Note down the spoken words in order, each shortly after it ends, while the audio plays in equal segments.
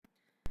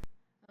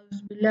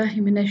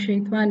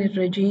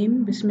बिस्मिल्लाहिमिनश्शैतानिर्रजीम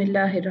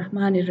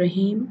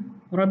बिस्मिल्लाहिर्रहमानिर्रहीम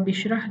रब्बि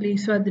इश्रह ली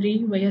सदरी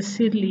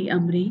वयस्सिर ली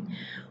अमरी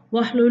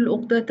वहलुल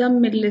उक़्दतम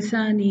मिन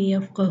लिसानी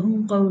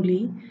यफ़क़हू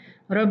क़ौली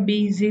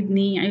रब्बी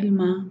ज़िदनी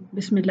इल्मा।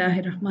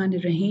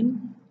 बिस्मिल्लाहिर्रहमानिर्रहीम।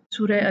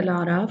 सूरह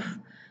अल-आराफ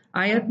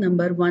आयत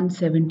नंबर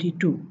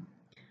 172।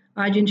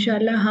 आज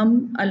इंशाअल्लाह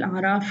हम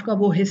अल-आराफ का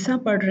वो हिस्सा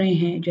पढ़ रहे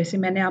हैं जैसे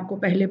मैंने आपको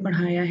पहले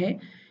पढ़ाया है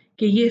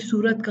कि ये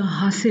सूरत का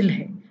हासिल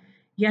है,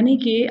 यानी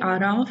कि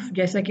आराफ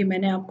जैसा कि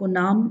मैंने आपको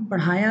नाम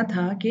पढ़ाया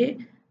था कि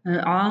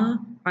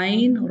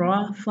आइन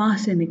रा फा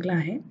से निकला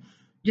है,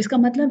 जिसका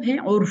मतलब है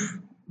उर्फ,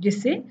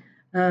 जिससे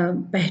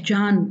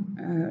पहचान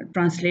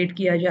ट्रांसलेट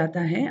किया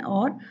जाता है,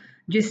 और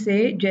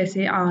जिससे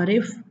जैसे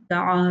आरिफ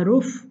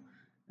तारुफ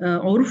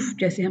उर्फ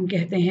जैसे हम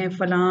कहते हैं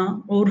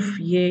फ़लाँ उर्फ,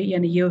 ये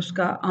यानी ये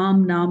उसका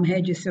आम नाम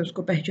है जिससे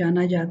उसको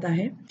पहचाना जाता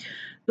है।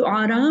 तो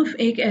आराफ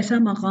एक ऐसा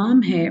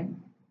मकाम है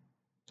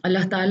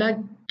अल्लाह ताला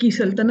की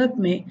सल्तनत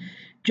में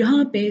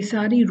जहाँ पे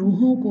सारी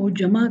रूहों को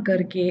जमा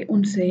करके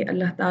उनसे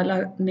अल्लाह ताला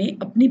ने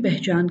अपनी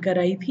पहचान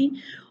कराई थी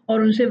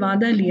और उनसे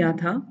वादा लिया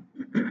था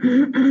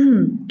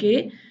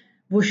कि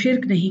वो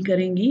शिर्क नहीं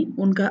करेंगी,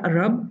 उनका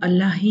रब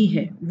अल्लाह ही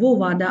है। वो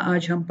वादा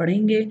आज हम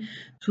पढ़ेंगे।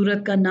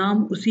 सूरत का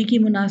नाम उसी की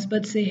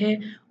मुनासबत से है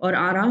और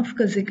आराफ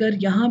का ज़िक्र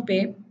यहाँ पे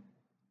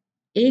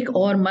एक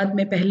और मद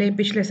में पहले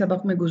पिछले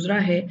सबक में गुजरा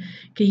है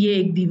कि ये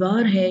एक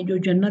दीवार है जो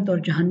जन्नत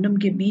और जहन्नम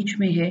के बीच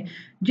में है,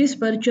 जिस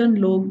पर चंद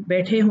लोग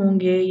बैठे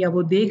होंगे या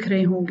वो देख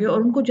रहे होंगे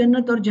और उनको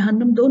जन्नत और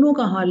जहन्नम दोनों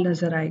का हाल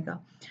नज़र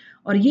आएगा।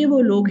 और ये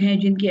वो लोग हैं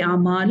जिनके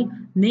आमाल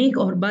नेक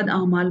और बद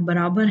आमाल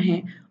बराबर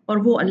हैं और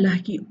वो अल्लाह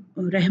की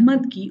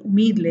रहमत की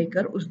उम्मीद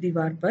लेकर उस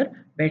दीवार पर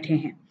बैठे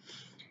हैं।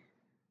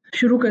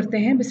 शुरू करते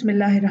हैं।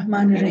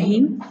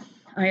 बिस्मिल्लाहिर्रहमानिर्रहीम।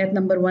 आयत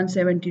नंबर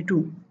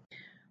 172।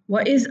 व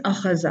इज़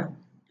अख़ज़ा,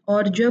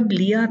 और जब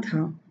लिया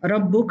था,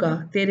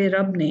 रब्बुका तेरे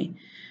रब ने,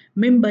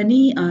 मिन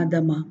बनी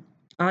आदमा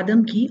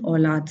आदम की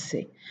औलाद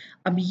से।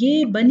 अब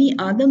ये बनी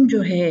आदम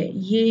जो है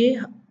ये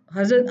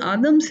हज़रत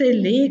आदम से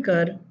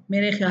लेकर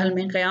मेरे ख्याल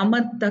में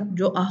क़यामत तक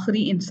जो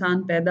आखिरी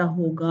इंसान पैदा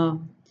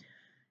होगा,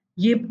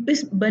 ये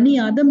इस बनी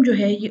आदम जो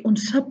है ये उन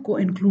सब को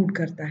इंक्लूड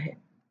करता है।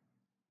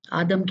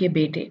 आदम के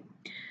बेटे,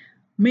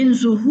 मिन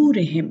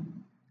ज़ुहूरिहिम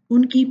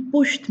उनकी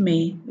पुश्त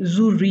में,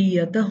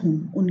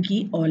 ज़ुर्रियतहुम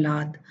उनकी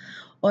औलाद।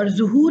 और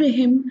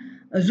ज़ुहूरिहिम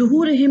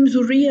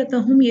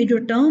ज़ुर्रियतहुम ये जो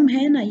टर्म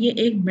है ना, ये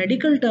एक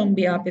मेडिकल टर्म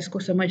भी आप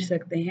इसको समझ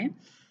सकते हैं,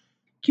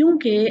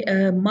 क्योंकि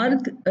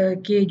मर्द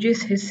के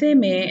जिस हिस्से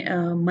में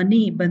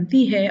मनी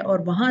बनती है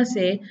और वहाँ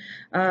से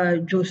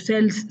जो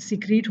सेल्स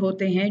सिक्रीट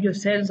होते हैं, जो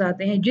सेल्स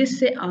आते हैं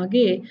जिससे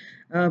आगे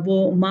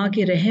वो माँ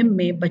के रहम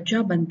में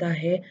बच्चा बनता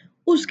है,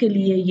 उसके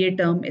लिए ये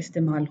टर्म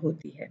इस्तेमाल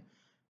होती है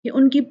कि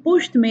उनकी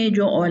पुश्त में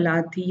जो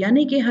औलाद थी,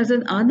 यानी कि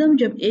हज़रत आदम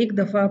जब एक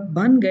दफ़ा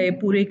बन गए,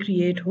 पूरे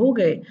क्रिएट हो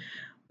गए,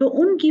 तो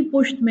उनकी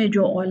पुश्त में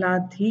जो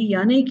औलाद थी,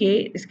 यानी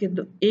कि इसके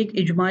एक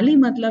इजमाली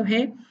मतलब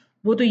है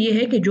वो तो ये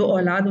है कि जो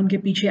औलाद उनके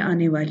पीछे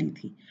आने वाली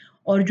थी,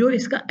 और जो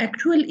इसका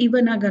एक्चुअल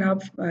इवन अगर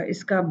आप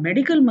इसका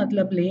मेडिकल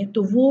मतलब लें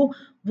तो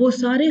वो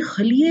सारे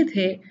खलिए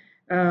थे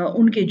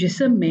उनके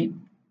जिस्म में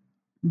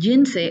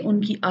जिनसे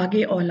उनकी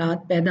आगे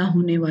औलाद पैदा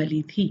होने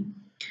वाली थी।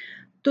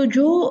 तो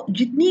जो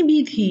जितनी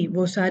भी थी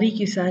वो सारी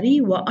की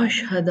सारी व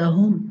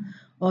अशहदहुम,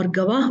 और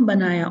गवाह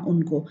बनाया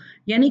उनको,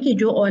 यानी कि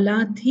जो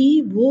औलाद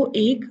थी वो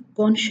एक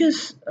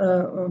कॉन्शियस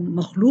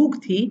मखलूक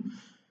थी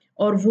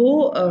और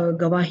वो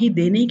गवाही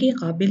देने के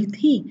काबिल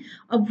थी।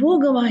 अब वो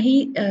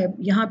गवाही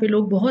यहाँ पे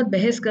लोग बहुत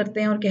बहस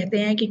करते हैं और कहते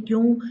हैं कि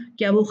क्यों,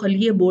 क्या वो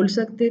खलिए बोल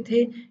सकते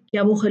थे,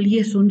 क्या वो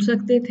खलिए सुन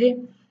सकते थे।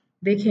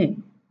 देखें,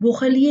 वो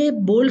खलिए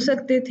बोल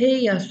सकते थे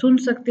या सुन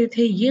सकते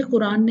थे ये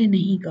कुरान ने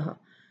नहीं कहा,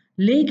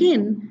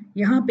 लेकिन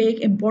यहाँ पे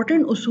एक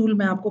इम्पॉर्टेंट उसूल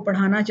मैं आपको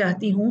पढ़ाना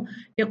चाहती हूँ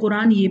कि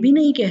कुरान ये भी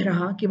नहीं कह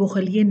रहा कि वो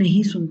खलिए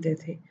नहीं सुनते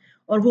थे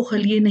और वो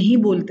खलिए नहीं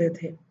बोलते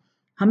थे।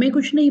 हमें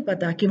कुछ नहीं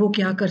पता कि वो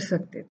क्या कर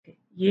सकते थे।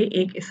 ये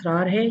एक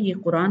इसरार है, ये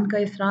कुरान का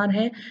इसरार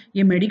है,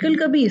 ये मेडिकल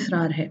का भी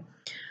इसरार है।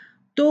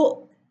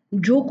 तो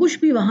जो कुछ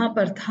भी वहाँ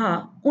पर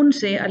था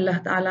उनसे अल्लाह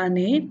ताला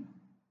ने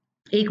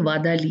एक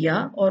वादा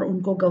लिया और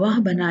उनको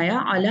गवाह बनाया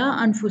अला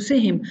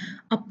अनफुसिहिम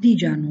अपनी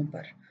जानों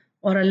पर।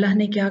 और अल्लाह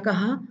ने क्या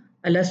कहा,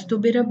 अलस्तु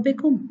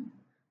बिरब्बिकुम,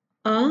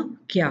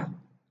 क्या,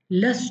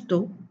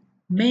 लस्तु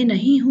मैं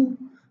नहीं हूँ,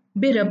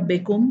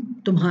 बिरब्बिकुम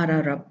तुम्हारा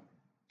रब।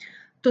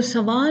 तो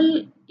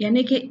सवाल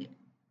यानी कि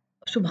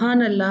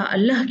सुभान अल्लाह,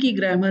 अल्लाह की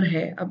ग्रामर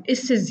है। अब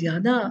इससे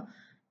ज़्यादा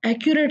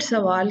एक्यूरेट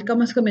सवाल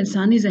कम से कम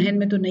इंसानी जहन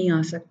में तो नहीं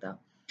आ सकता,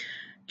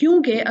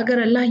 क्योंकि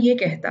अगर अल्लाह ये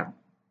कहता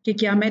कि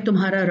क्या मैं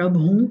तुम्हारा रब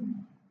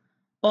हूँ,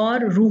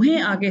 और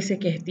रूहें आगे से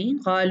कहती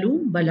क़ालू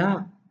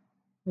बला,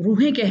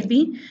 रूहें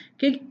कहती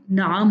कि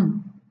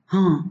नाम,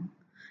 हाँ,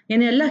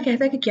 यानी अल्लाह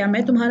कहता कि क्या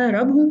मैं तुम्हारा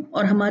रब हूँ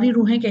और हमारी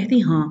रूहें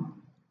कहती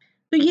हाँ,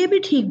 तो ये भी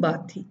ठीक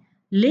बात थी।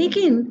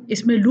 लेकिन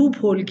इसमें लूप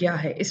होल क्या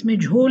है, इसमें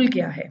झोल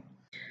क्या है।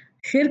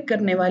 शिर्क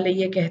करने वाले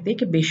ये कहते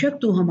कि बेशक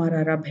तू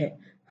हमारा रब है,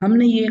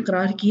 हमने ये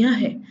इकरार किया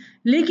है,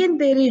 लेकिन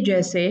तेरे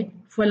जैसे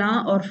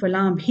फलां और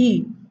फलां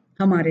भी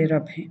हमारे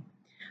रब हैं।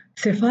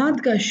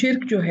 صفات کا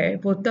شرک جو ہے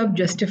وہ تب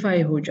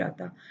جسٹیفائی ہو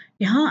جاتا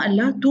کہ ہاں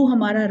اللہ تو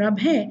ہمارا رب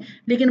ہے،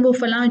 لیکن وہ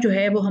فلاں جو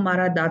ہے وہ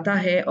ہمارا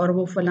داتا ہے، اور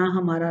وہ فلاں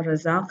ہمارا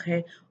رزاق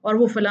ہے، اور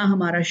وہ فلاں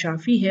ہمارا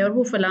شافی ہے، اور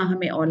وہ فلاں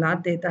ہمیں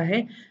اولاد دیتا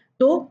ہے۔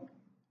 تو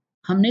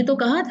ہم نے تو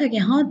کہا تھا کہ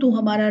ہاں تو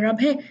ہمارا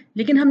رب ہے،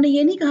 لیکن ہم نے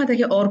یہ نہیں کہا تھا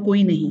کہ اور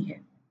کوئی نہیں ہے۔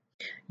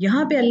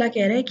 یہاں پہ اللہ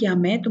کہہ رہا ہے کیا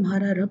میں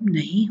تمہارا رب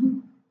نہیں ہوں؟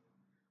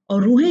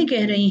 اور روحیں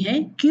کہہ رہی ہیں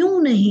کیوں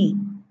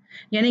نہیں؟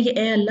 یعنی کہ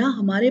اے اللہ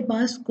ہمارے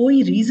پاس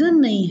کوئی ریزن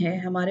نہیں ہے،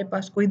 ہمارے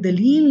پاس کوئی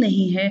دلیل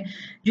نہیں ہے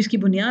جس کی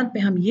بنیاد پہ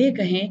ہم یہ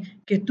کہیں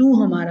کہ تو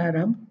ہمارا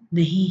رب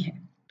نہیں ہے،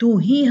 تو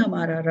ہی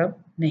ہمارا رب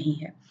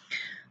نہیں ہے۔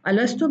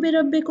 الستو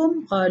بربکم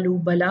قالوا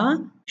بلا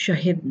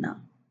شہدنا،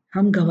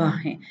 ہم گواہ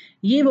ہیں۔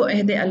 یہ وہ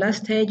عہد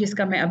الست ہے جس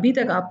کا میں ابھی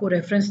تک آپ کو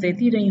ریفرنس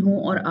دیتی رہی ہوں،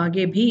 اور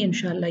آگے بھی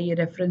انشاءاللہ یہ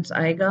ریفرنس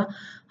آئے گا۔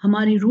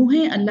 ہماری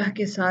روحیں اللہ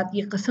کے ساتھ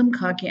یہ قسم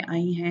کھا کے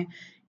آئی ہیں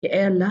کہ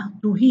اے اللہ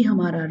تو ہی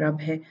ہمارا رب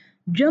ہے۔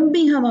 جب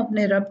بھی ہم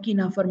اپنے رب کی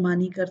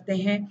نافرمانی کرتے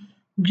ہیں،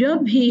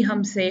 جب بھی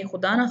ہم سے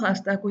خدا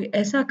نخواستہ کوئی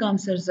ایسا کام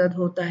سرزد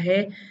ہوتا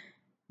ہے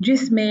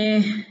جس میں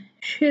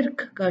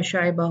شرک کا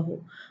شائبہ ہو،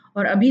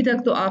 اور ابھی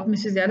تک تو آپ میں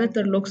سے زیادہ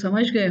تر لوگ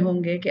سمجھ گئے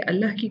ہوں گے کہ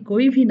اللہ کی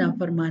کوئی بھی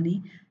نافرمانی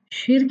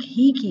شرک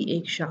ہی کی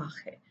ایک شاخ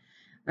ہے۔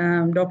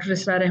 ڈاکٹر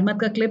اسرار احمد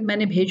کا کلپ میں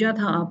نے بھیجا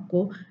تھا آپ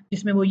کو،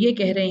 جس میں وہ یہ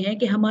کہہ رہے ہیں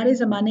کہ ہمارے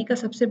زمانے کا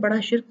سب سے بڑا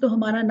شرک تو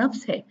ہمارا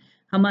نفس ہے،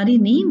 ہماری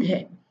نیند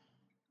ہے۔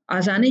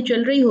 آذانیں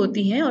چل رہی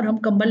ہوتی ہیں اور ہم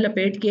کمبل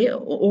لپیٹ کے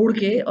اوڑھ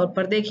کے اور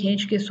پردے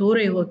کھینچ کے سو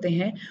رہے ہوتے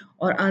ہیں،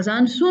 اور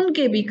آذان سن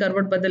کے بھی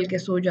کروٹ بدل کے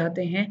سو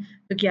جاتے ہیں۔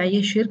 تو کیا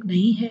یہ شرک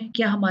نہیں ہے؟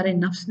 کیا ہمارے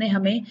نفس نے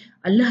ہمیں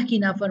اللہ کی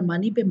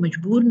نافرمانی پہ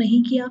مجبور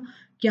نہیں کیا؟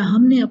 کیا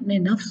ہم نے اپنے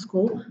نفس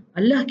کو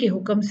اللہ کے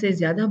حکم سے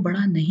زیادہ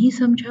بڑا نہیں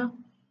سمجھا؟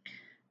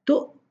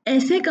 تو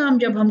ایسے کام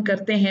جب ہم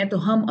کرتے ہیں تو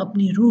ہم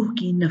اپنی روح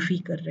کی نفی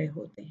کر رہے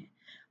ہوتے ہیں،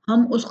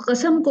 ہم اس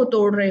قسم کو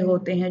توڑ رہے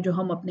ہوتے ہیں جو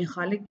ہم اپنے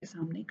خالق کے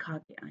سامنے کھا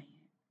کے آئے ہیں۔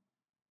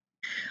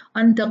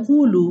 ان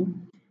تقولو،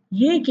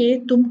 یہ کہ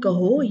تم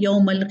کہو،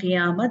 یوم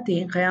القیامت،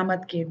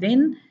 قیامت کے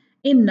دن،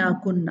 انا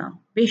کننا،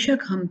 بے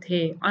شک ہم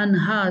تھے، عن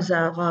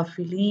ھذا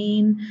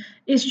غافلین،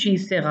 اس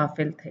چیز سے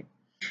غافل تھے۔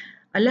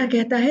 اللہ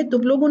کہتا ہے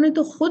تم لوگوں نے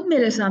تو خود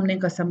میرے سامنے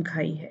قسم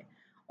کھائی ہے،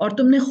 اور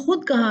تم نے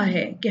خود کہا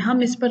ہے کہ ہم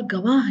اس پر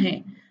گواہ ہیں،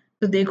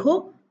 تو دیکھو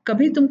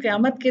کبھی تم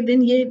قیامت کے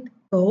دن یہ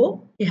کہو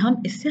کہ ہم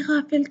اس سے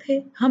غافل تھے،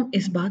 ہم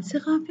اس بات سے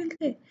غافل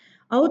تھے۔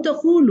 او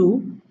تقولو،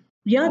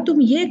 یا تم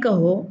یہ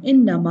کہو،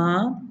 انما،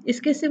 اس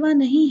کے سوا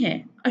نہیں ہے،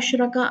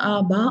 اشرک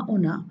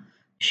آباؤنا،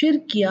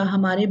 شرک کیا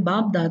ہمارے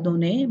باپ دادوں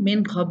نے،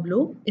 من قبل،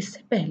 اس سے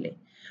پہلے،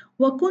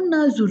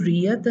 وکننا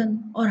ذریۃً،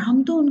 اور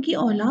ہم تو ان کی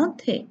اولاد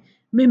تھے،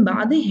 من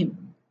بعدہم،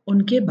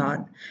 ان کے بعد۔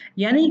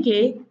 یعنی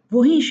کہ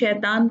وہی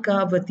شیطان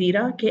کا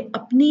وتیرہ کہ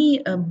اپنی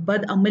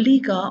بدعملی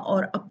کا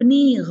اور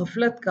اپنی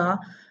غفلت کا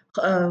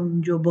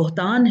جو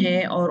بہتان ہے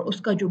اور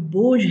اس کا جو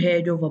بوجھ ہے،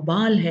 جو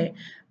وبال ہے،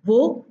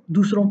 وہ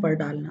دوسروں پر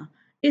ڈالنا۔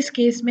 اس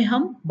کیس میں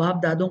ہم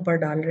باپ دادوں پر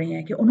ڈال رہے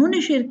ہیں کہ انہوں نے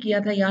شرک کیا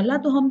تھا، یا اللہ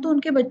تو ہم تو ان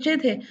کے بچے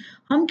تھے،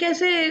 ہم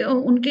کیسے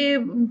ان کے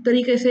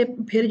طریقے سے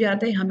پھر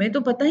جاتے، ہمیں تو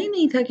پتہ ہی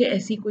نہیں تھا کہ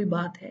ایسی کوئی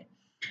بات ہے۔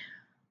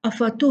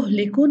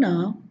 افتہلکنا،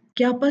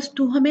 کیا پس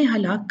تو ہمیں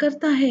ہلاک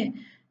کرتا ہے،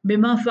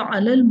 بما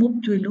فعل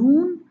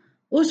المبطلون،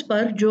 اس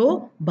پر جو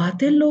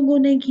باطل لوگوں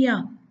نے کیا۔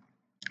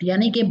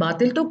 یعنی کہ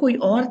باطل تو کوئی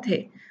اور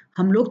تھے،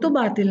 ہم لوگ تو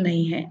باطل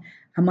نہیں ہیں۔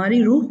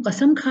 ہماری روح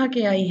قسم کھا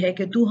کے آئی ہے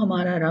کہ تو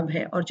ہمارا رب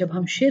ہے، اور جب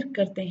ہم شرک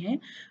کرتے ہیں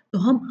تو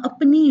ہم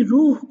اپنی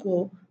روح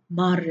کو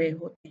مار رہے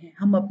ہوتے ہیں،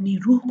 ہم اپنی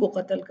روح کو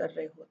قتل کر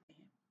رہے ہوتے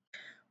ہیں۔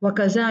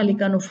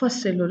 وَكَذَلِكَ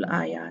نُفَصِّلُ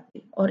الْآيَاتِ،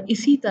 اور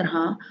اسی طرح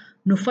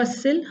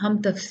نفصل، ہم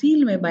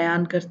تفصیل میں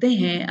بیان کرتے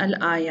ہیں،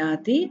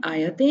 الآیات،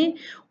 آیتیں،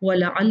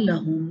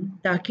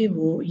 وَلَعَلَّهُمْ، تاکہ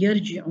وہ،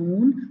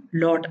 یرجعون،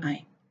 لوٹ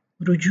آئیں،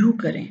 رجوع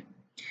کریں۔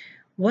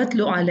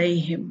 وَاتْلُ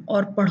عَلَيْهِمْ،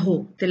 اور پڑھو،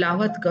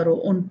 تلاوت کرو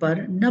ان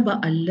پر، نَبَأَ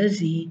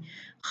الَّذِي،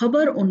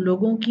 خبر ان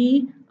لوگوں کی،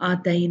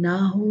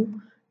 آتَيْنَاهُ،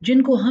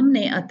 جن کو ہم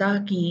نے عطا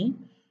کی،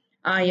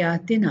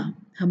 آیاتنا،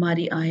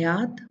 ہماری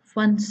آیات،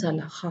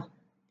 فَانْسَلَخَ،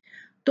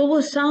 تو وہ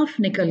صاف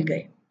نکل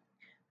گئے۔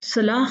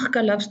 سلاخ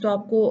کا لفظ تو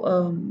آپ کو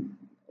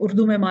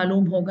اردو میں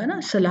معلوم ہوگا نا،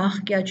 سلاخ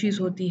کیا چیز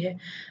ہوتی ہے۔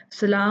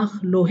 سلاخ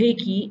لوہے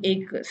کی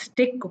ایک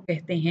سٹک کو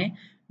کہتے ہیں،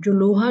 جو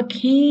لوہا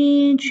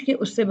کھینچ کے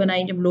اس سے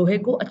بنائی، جب لوہے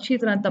کو اچھی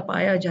طرح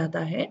تپایا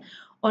جاتا ہے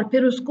اور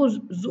پھر اس کو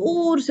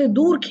زور سے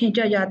دور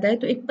کھینچا جاتا ہے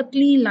تو ایک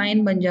پتلی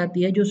لائن بن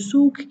جاتی ہے جو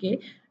سوکھ کے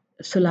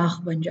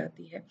سلاخ بن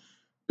جاتی ہے۔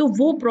 تو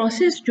وہ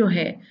پروسیس جو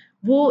ہے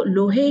وہ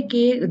لوہے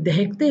کے،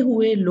 دہکتے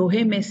ہوئے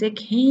لوہے میں سے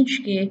کھینچ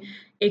کے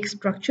ایک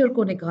سٹرکچر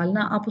کو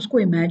نکالنا، آپ اس کو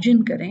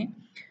امیجن کریں،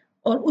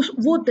 اور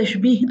وہ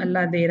تشبیہ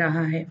اللہ دے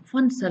رہا ہے،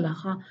 فن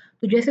سلاخا،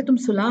 تو جیسے تم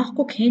سلاخ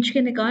کو کھینچ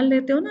کے نکال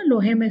لیتے ہو نا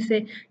لوہے میں سے،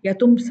 یا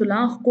تم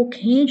سلاخ کو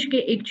کھینچ کے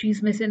ایک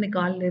چیز میں سے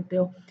نکال لیتے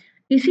ہو،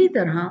 اسی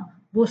طرح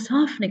وہ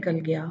صاف نکل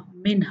گیا،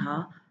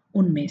 منہا،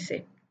 ان میں سے۔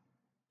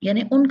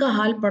 یعنی ان کا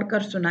حال پڑھ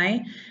کر سنائیں،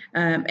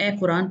 اے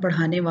قرآن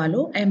پڑھانے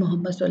والوں، اے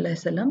محمد صلی اللہ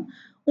علیہ وسلم،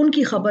 ان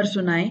کی خبر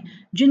سنائیں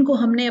جن کو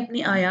ہم نے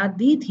اپنی آیات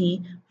دی تھیں،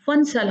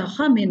 فن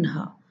سلخا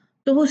منہا،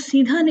 تو وہ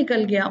سیدھا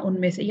نکل گیا ان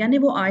میں سے، یعنی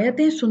وہ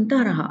آیتیں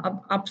سنتا رہا۔ اب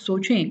آپ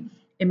سوچیں،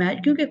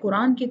 کیونکہ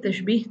قرآن کی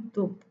تشبیہ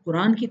تو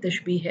قرآن کی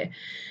تشبیہ ہے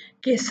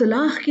کہ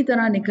سلاخ کی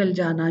طرح نکل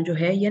جانا جو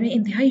ہے، یعنی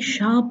انتہائی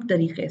شارپ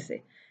طریقے سے،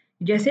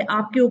 جیسے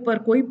آپ کے اوپر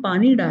کوئی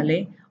پانی ڈالے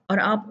اور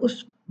آپ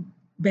اس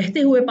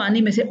بہتے ہوئے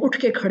پانی میں سے اٹھ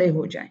کے کھڑے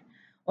ہو جائیں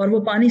اور وہ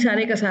پانی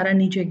سارے کا سارا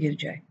نیچے گر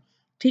جائے،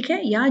 ٹھیک ہے؟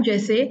 یا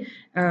جیسے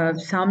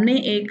سامنے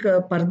ایک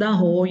پردہ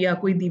ہو یا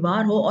کوئی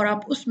دیوار ہو اور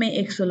آپ اس میں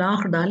ایک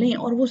سلاخ ڈالیں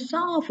اور وہ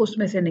صاف اس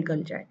میں سے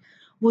نکل جائے،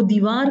 وہ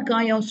دیوار کا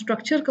یا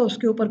اسٹرکچر کا اس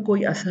کے اوپر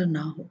کوئی اثر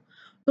نہ ہو،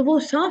 تو وہ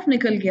صاف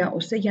نکل گیا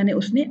اس سے، یعنی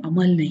اس نے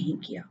عمل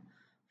نہیں کیا۔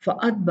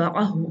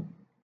 فَأَتْبَعَهُ،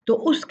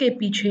 تو اس کے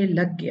پیچھے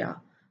لگ گیا،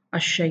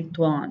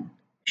 الشیطان،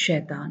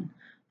 شیطان،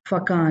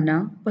 فکانا،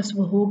 پس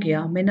وہ ہو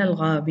گیا، من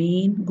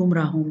الغاوین،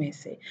 گمراہوں میں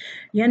سے۔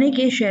 یعنی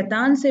کہ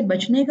شیطان سے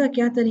بچنے کا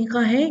کیا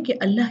طریقہ ہے کہ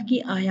اللہ کی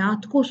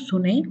آیات کو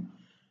سنیں،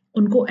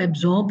 ان کو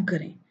ایبزارب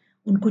کریں،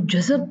 ان کو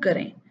جذب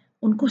کریں،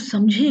 ان کو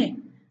سمجھیں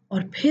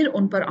اور پھر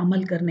ان پر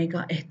عمل کرنے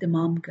کا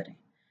اہتمام کریں۔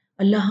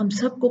 اللہ ہم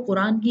سب کو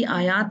قرآن کی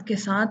آیات کے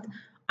ساتھ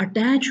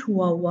اٹیچ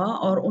ہوا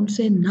اور ان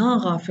سے نہ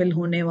غافل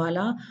ہونے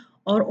والا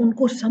اور ان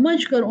کو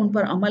سمجھ کر ان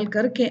پر عمل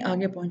کر کے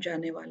آگے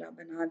پہنچانے والا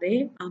بنا دے،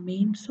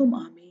 آمین ثم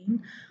آمین۔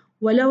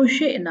 وَلَوْ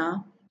شِئْنَا،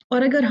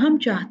 اور اگر ہم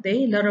چاہتے،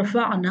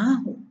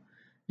 لَرَفَعْنَاهُ،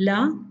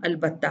 لا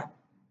البتہ،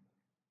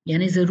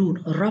 یعنی ضرور،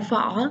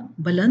 رفع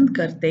بلند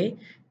کرتے،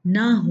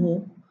 نہ ہو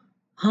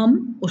ہم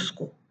اس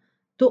کو،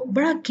 تو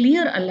بڑا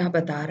کلیئر اللہ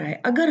بتا رہا ہے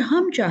اگر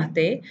ہم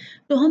چاہتے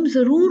تو ہم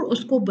ضرور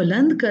اس کو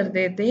بلند کر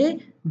دیتے،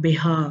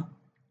 بہا،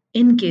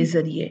 ان کے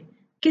ذریعے۔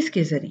 کس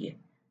کے ذریعے؟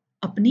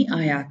 اپنی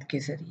آیات کے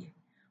ذریعے۔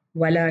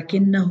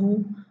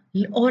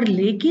 وَلَكِنَّهُ، اور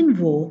لیکن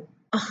وہ،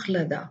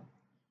 اخلدا،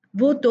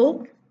 وہ تو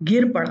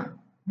گر پڑا،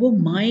 وہ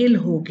مائل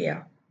ہو گیا،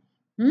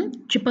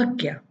 چپک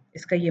گیا،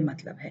 اس کا یہ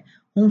مطلب ہے۔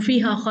 ہم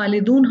فیہا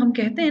خالدون، ہم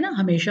کہتے ہیں نا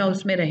ہمیشہ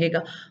اس میں رہے گا،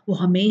 وہ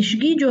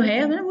ہمیشگی جو ہے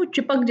وہ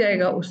چپک جائے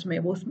گا اس میں،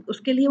 وہ اس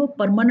کے لیے وہ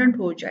پرماننٹ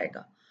ہو جائے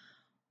گا۔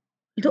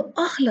 تو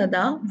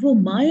اخلدا، وہ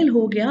مائل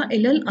ہو گیا،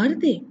 الی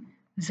الارض،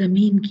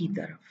 زمین کی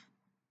طرف۔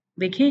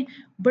 دیکھیں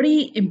بڑی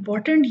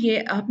امپورٹنٹ، یہ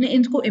آپ نے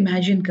ان کو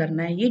امیجن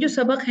کرنا ہے۔ یہ جو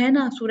سبق ہے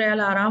نا سورہ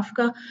الاعراف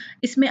کا،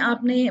 اس میں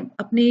آپ نے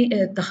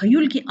اپنے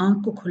تخیل کی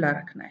آنکھ کو کھلا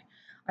رکھنا ہے۔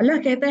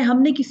 اللہ کہتا ہے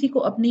ہم نے کسی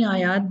کو اپنی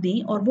آیات دی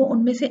اور وہ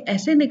ان میں سے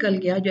ایسے نکل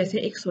گیا جیسے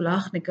ایک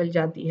سلاخ نکل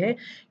جاتی ہے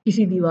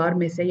کسی دیوار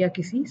میں سے یا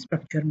کسی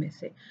اسٹرکچر میں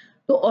سے،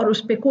 تو اور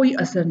اس پہ کوئی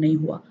اثر نہیں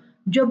ہوا۔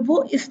 جب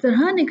وہ اس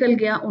طرح نکل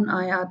گیا ان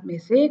آیات میں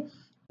سے،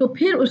 تو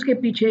پھر اس کے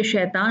پیچھے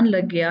شیطان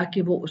لگ گیا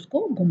کہ وہ اس کو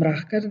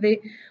گمراہ کر دے۔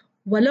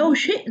 وَلَوْ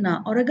شِئْنَا،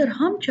 اور اگر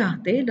ہم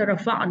چاہتے،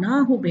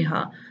 لَرَفَعْنَاهُ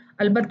بِهَا،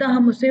 البتہ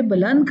ہم اسے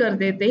بلند کر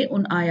دیتے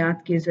ان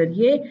آیات کے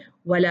ذریعے،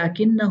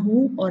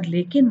 وَلَكِنَّهُ، اور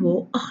لیکن وہ،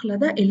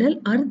 اخلد الی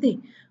الارض،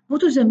 وہ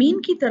تو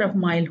زمین کی طرف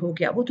مائل ہو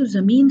گیا، وہ تو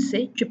زمین سے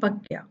چپک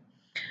گیا۔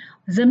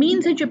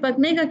 زمین سے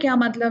چپکنے کا کیا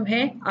مطلب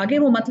ہے؟ آگے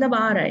وہ مطلب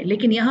آ رہا ہے،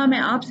 لیکن یہاں میں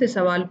آپ سے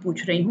سوال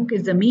پوچھ رہی ہوں کہ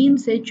زمین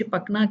سے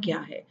چپکنا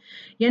کیا ہے؟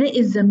 یعنی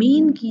اس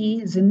زمین کی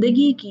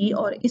زندگی کی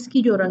اور اس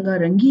کی جو رنگا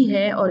رنگی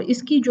ہے اور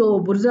اس کی جو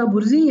برزہ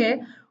برزی ہے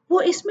وہ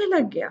اس میں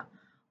لگ گیا۔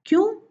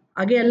 کیوں؟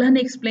 آگے اللہ نے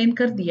ایکسپلین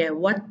کر دیا ہے،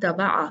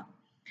 وَاتَّبَعَ،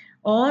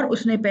 اور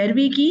اس نے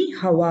پیروی کی،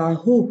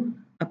 هَوَاهُ،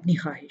 اپنی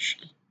خواہش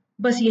کی۔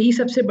 بس یہی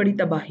سب سے بڑی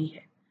تباہی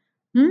ہے۔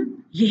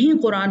 یہی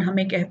قرآن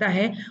ہمیں کہتا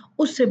ہے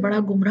اس سے بڑا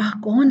گمراہ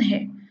کون ہے؟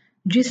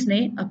 جس نے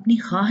اپنی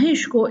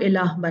خواہش کو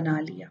الہ بنا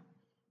لیا۔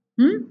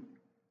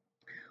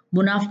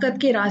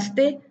 منافقت کے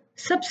راستے،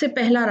 سب سے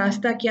پہلا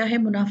راستہ کیا ہے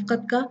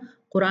منافقت کا؟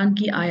 قرآن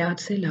کی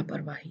آیات سے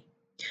لاپرواہی۔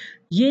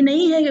 یہ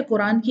نہیں ہے کہ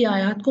قرآن کی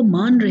آیات کو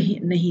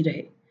نہیں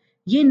رہے،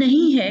 یہ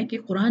نہیں ہے کہ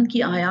قرآن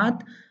کی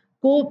آیات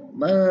کو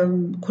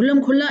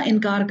کھلم کھلا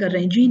انکار کر رہے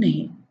ہیں، جی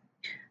نہیں،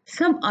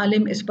 سب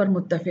عالم اس پر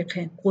متفق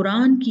ہیں،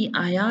 قرآن کی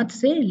آیات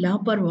سے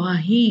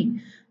لاپرواہی۔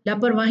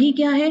 لاپرواہی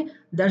کیا ہے؟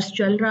 درس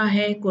چل رہا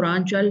ہے،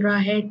 قرآن چل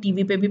رہا ہے، ٹی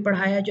وی پہ بھی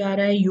پڑھایا جا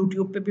رہا ہے،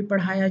 یوٹیوب پہ بھی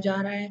پڑھایا جا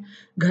رہا ہے،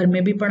 گھر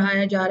میں بھی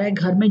پڑھایا جا رہا ہے،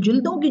 گھر میں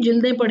جلدوں کی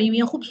جلدیں پڑی ہوئی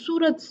ہیں،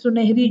 خوبصورت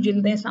سنہری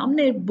جلدیں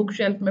سامنے بک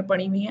شیلف میں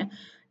پڑی ہوئی ہیں،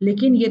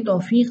 لیکن یہ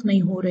توفیق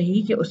نہیں ہو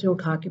رہی کہ اسے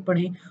اٹھا کے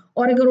پڑھیں،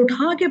 اور اگر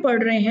اٹھا کے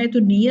پڑھ رہے ہیں تو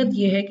نیت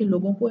یہ ہے کہ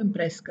لوگوں کو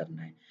امپریس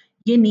کرنا ہے،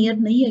 یہ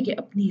نیت نہیں ہے کہ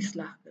اپنی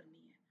اصلاح کرنی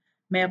ہے۔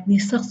 میں اپنی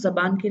سخت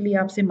زبان کے لیے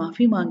آپ سے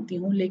معافی مانگتی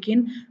ہوں،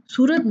 لیکن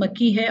سورت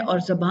مکی ہے اور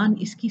زبان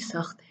اس کی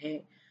سخت ہے،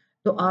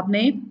 تو آپ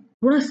نے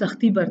تھوڑا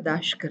سختی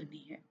برداشت کرنی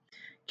ہے،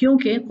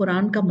 کیونکہ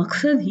قرآن کا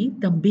مقصد ہی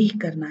تنبیہ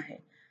کرنا ہے۔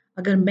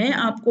 اگر میں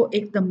آپ کو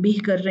ایک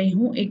تنبیہ کر رہی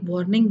ہوں، ایک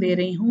وارننگ دے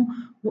رہی ہوں،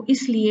 وہ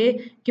اس لیے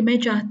کہ میں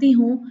چاہتی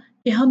ہوں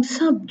کہ ہم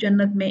سب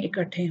جنت میں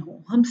اکٹھے ہوں،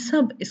 ہم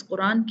سب اس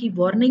قرآن کی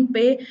وارننگ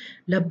پہ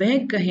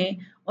لبیک کہیں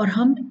اور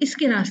ہم اس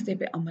کے راستے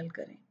پہ عمل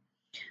کریں۔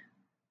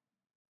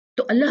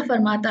 تو اللہ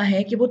فرماتا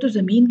ہے کہ وہ تو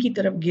زمین کی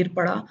طرف گر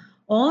پڑا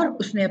اور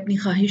اس نے اپنی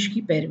خواہش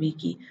کی پیروی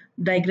کی۔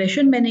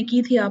 ڈائگریشن میں نے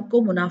کی تھی آپ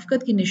کو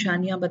منافقت کی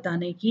نشانیاں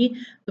بتانے کی،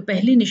 تو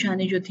پہلی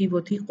نشانی جو تھی وہ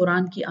تھی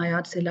قرآن کی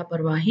آیات سے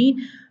لاپرواہی۔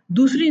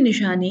 دوسری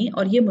نشانی،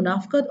 اور یہ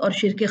منافقت اور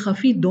شرک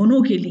خفی دونوں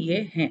کے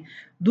لیے ہیں،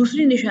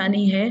 دوسری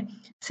نشانی ہے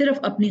صرف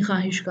اپنی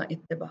خواہش کا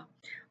اتباع۔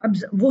 اب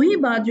وہی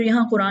بات جو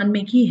یہاں قرآن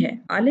میں کی ہے،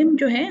 عالم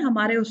جو ہیں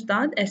ہمارے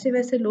استاد ایسے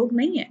ویسے لوگ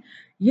نہیں ہیں،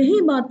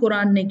 یہی بات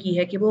قرآن نے کی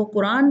ہے کہ وہ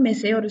قرآن میں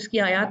سے اور اس کی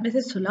آیات میں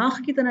سے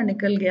سلاخ کی طرح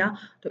نکل گیا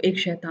تو ایک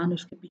شیطان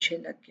اس کے پیچھے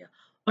لگ گیا،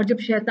 اور جب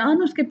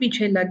شیطان اس کے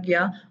پیچھے لگ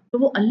گیا تو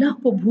وہ اللہ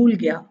کو بھول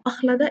گیا،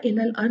 اخلد الی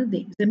الارض،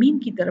 زمین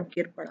کی طرف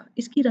گر پڑا،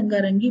 اس کی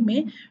رنگا رنگی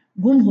میں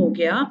گم ہو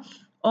گیا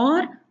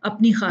اور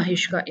اپنی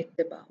خواہش کا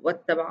اتباع،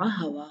 واتبع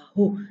ہواہ،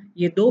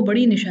 یہ دو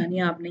بڑی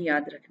نشانیاں آپ نے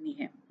یاد رکھنی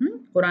ہیں،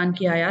 قرآن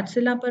کی آیات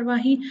سے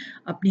لاپرواہی،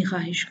 اپنی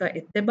خواہش کا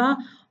اتباع،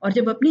 اور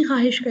جب اپنی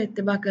خواہش کا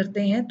اتباع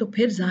کرتے ہیں تو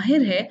پھر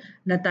ظاہر ہے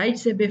نتائج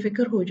سے بے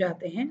فکر ہو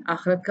جاتے ہیں،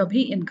 آخرت کا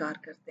بھی انکار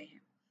کرتے ہیں۔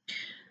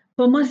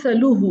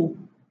 فَمَثَلُهُ،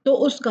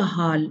 تو اس کا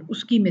حال،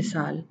 اس کی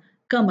مثال،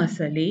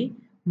 کمثل،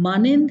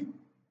 مانند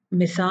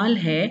مثال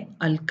ہے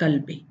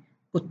الکلب،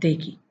 کتے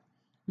کی۔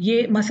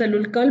 یہ مثل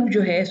الکلب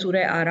جو ہے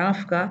سورہ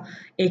آراف کا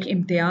ایک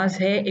امتیاز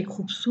ہے، ایک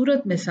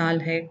خوبصورت مثال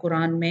ہے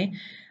قرآن میں،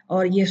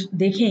 اور یہ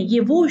دیکھیں یہ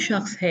وہ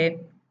شخص ہے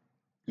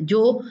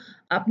جو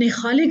اپنے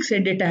خالق سے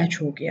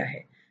ڈیٹیچ ہو گیا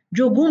ہے،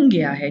 جو گم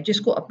گیا ہے،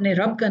 جس کو اپنے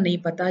رب کا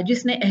نہیں پتا،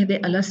 جس نے عہد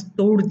الست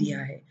توڑ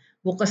دیا ہے،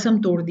 وہ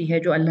قسم توڑ دی ہے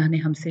جو اللہ نے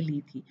ہم سے لی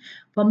تھی۔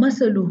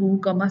 فَمَثَلُهُ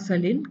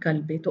كَمَثَلِ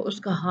الْكَلْبِ، تو اس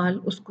کا حال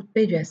اس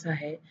کتے جیسا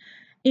ہے،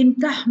 ان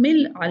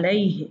تحمل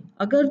علیہ،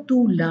 اگر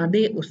تو لا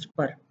دے اس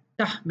پر،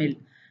 تحمل،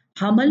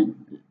 حمل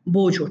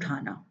بوجھ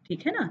اٹھانا،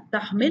 ٹھیک ہے نا،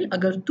 تحمل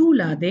اگر تو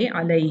لا دے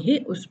علیہ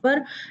اس پر،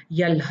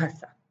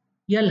 یلحس،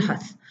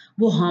 یلحس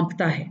وہ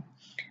ہانپتا ہے۔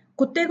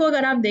 کتے کو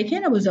اگر آپ دیکھیں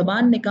نا، وہ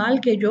زبان نکال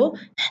کے جو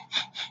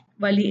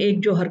والی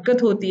ایک جو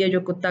حرکت ہوتی ہے جو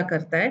کتا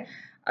کرتا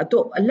ہے،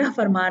 تو اللہ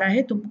فرما رہا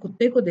ہے تم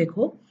کتے کو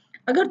دیکھو،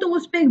 اگر تم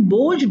اس پہ ایک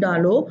بوجھ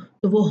ڈالو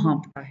تو وہ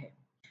ہانپتا ہے،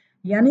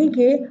 یعنی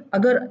کہ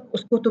اگر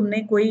اس کو تم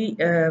نے کوئی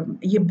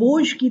یہ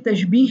بوجھ کی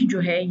تشبیہ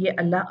جو ہے یہ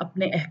اللہ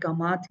اپنے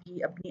احکامات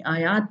کی، اپنی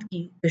آیات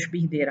کی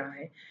تشبیہ دے رہا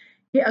ہے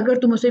کہ اگر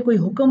تم اسے کوئی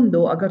حکم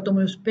دو، اگر تم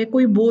اس پہ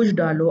کوئی بوجھ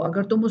ڈالو،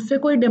 اگر تم اس سے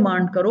کوئی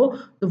ڈیمانڈ کرو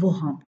تو وہ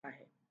ہانپتا ہے۔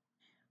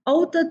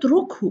 او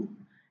تترکہ،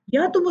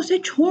 یا تم اسے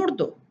چھوڑ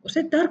دو،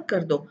 اسے ترک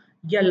کر دو،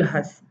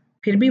 یلحس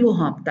پھر بھی وہ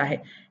ہانپتا ہے،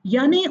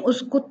 یعنی اس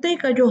کتے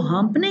کا جو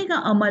ہانپنے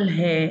کا عمل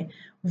ہے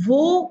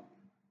وہ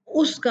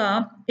اس کا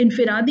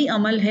انفرادی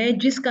عمل ہے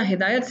جس کا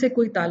ہدایت سے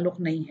کوئی تعلق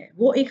نہیں ہے،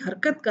 وہ ایک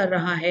حرکت کر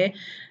رہا ہے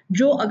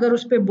جو اگر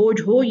اس پہ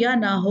بوجھ ہو یا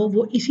نہ ہو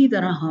وہ اسی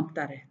طرح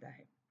ہانپتا رہتا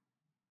ہے،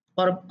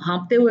 اور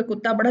ہانپتے ہوئے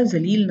کتا بڑا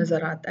ذلیل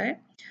نظر آتا ہے۔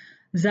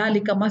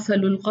 ذالک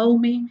مثل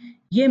القوم،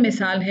 یہ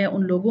مثال ہے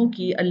ان لوگوں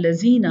کی،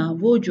 الذین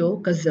وہ جو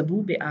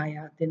کذبوا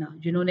بآیاتنا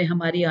جنہوں نے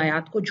ہماری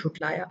آیات کو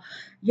جھٹلایا،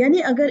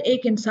 یعنی اگر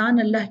ایک انسان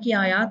اللہ کی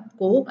آیات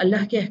کو،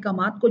 اللہ کے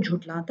احکامات کو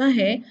جھٹلاتا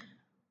ہے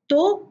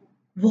تو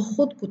وہ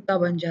خود کتا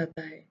بن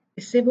جاتا ہے،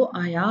 اس سے وہ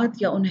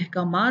آیات یا ان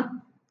احکامات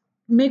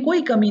میں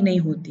کوئی کمی نہیں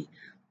ہوتی۔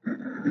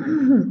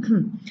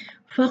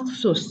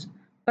 فقصص،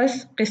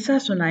 پس قصہ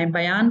سنائیں،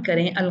 بیان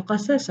کریں،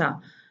 القصص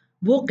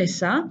وہ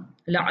قصہ،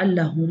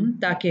 لعلہم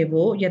تاکہ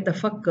وہ،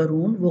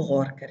 یتفکرون وہ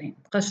غور کریں،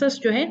 قصص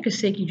جو ہے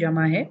قصے کی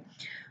جمع ہے،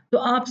 تو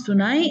آپ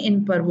سنائیں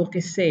ان پر وہ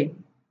قصے،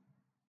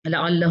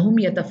 لعلہم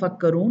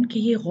یتفکرون کہ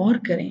یہ غور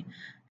کریں،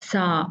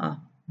 ساء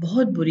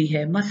بہت بری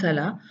ہے،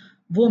 مثلا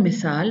وہ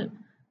مثال،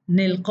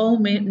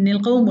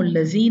 نلقوم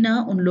الذین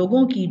ان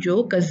لوگوں کی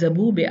جو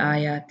کذبوا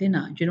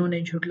بآیاتنا جنہوں نے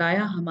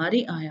جھٹلایا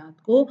ہماری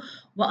آیات کو،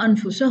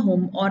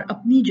 وانفسہم اور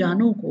اپنی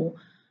جانوں کو،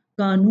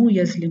 کانوا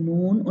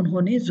یظلمون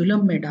انہوں نے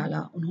ظلم میں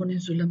ڈالا، انہوں نے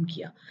ظلم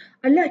کیا۔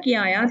 اللہ کی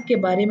آیات کے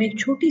بارے میں ایک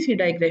چھوٹی سی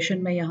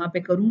ڈائگریشن میں یہاں پہ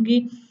کروں گی۔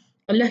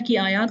 اللہ کی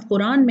آیات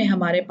قرآن میں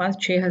ہمارے پاس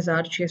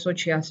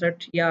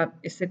 6666 یا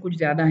اس سے کچھ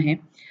زیادہ ہیں،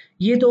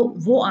 یہ تو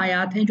وہ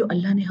آیات ہیں جو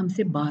اللہ نے ہم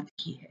سے بات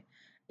کی ہے۔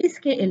 اس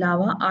کے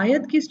علاوہ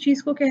آیت کس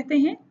چیز کو کہتے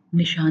ہیں؟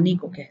 نشانی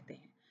کو کہتے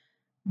ہیں۔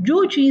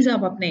 جو چیز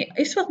آپ اپنے،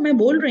 اس وقت میں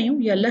بول رہی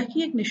ہوں یہ اللہ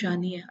کی ایک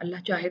نشانی ہے، اللہ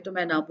چاہے تو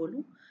میں نہ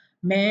بولوں،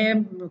 میں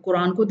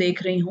قرآن کو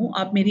دیکھ رہی ہوں،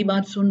 آپ میری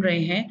بات سن رہے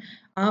ہیں،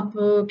 آپ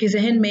کے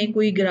ذہن میں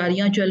کوئی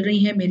گراریاں چل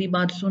رہی ہیں میری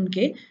بات سن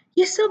کے،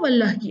 یہ سب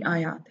اللہ کی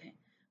آیات ہیں۔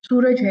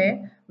 سورج ہے،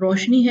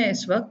 روشنی ہے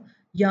اس وقت،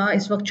 یا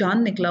اس وقت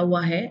چاند نکلا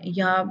ہوا ہے،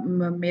 یا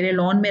میرے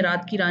لان میں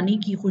رات کی رانی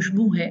کی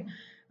خوشبو ہے،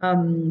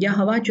 یا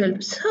ہوا چل،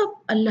 سب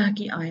اللہ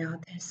کی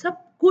آیات ہیں،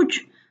 سب کچھ،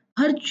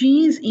 ہر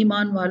چیز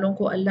ایمان والوں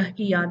کو اللہ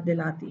کی یاد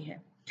دلاتی ہے۔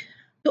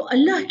 تو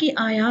اللہ کی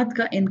آیات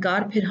کا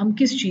انکار پھر ہم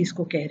کس چیز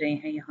کو کہہ رہے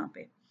ہیں یہاں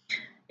پہ؟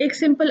 ایک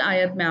سمپل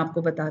آیت میں آپ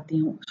کو بتاتی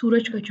ہوں،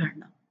 سورج کا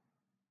چڑھنا۔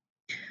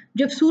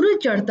 جب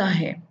سورج چڑھتا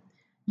ہے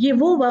یہ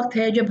وہ وقت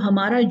ہے جب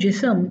ہمارا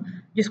جسم،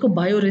 جس کو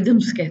بائیو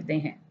ریدمز کہتے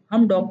ہیں،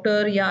 ہم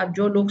ڈاکٹر یا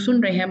جو لوگ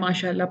سن رہے ہیں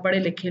ماشاءاللہ پڑھے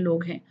لکھے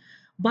لوگ ہیں،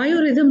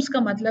 بائیو ریدمز کا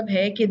مطلب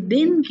ہے کہ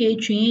دن کے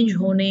چینج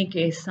ہونے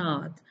کے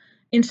ساتھ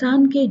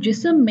انسان کے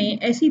جسم میں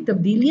ایسی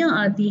تبدیلیاں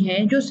آتی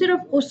ہیں جو صرف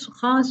اس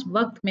خاص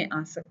وقت میں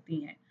آ سکتی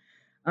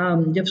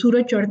ہیں۔ جب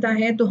سورج چڑھتا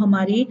ہے تو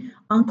ہماری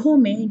آنکھوں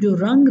میں جو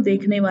رنگ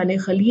دیکھنے والے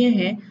خلیے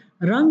ہیں،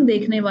 رنگ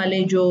دیکھنے والے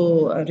جو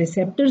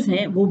ریسیپٹرز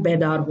ہیں وہ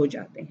بیدار ہو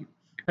جاتے ہیں۔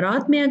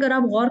 رات میں اگر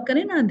آپ غور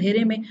کریں نا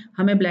اندھیرے میں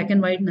ہمیں بلیک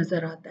اینڈ وائٹ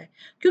نظر آتا ہے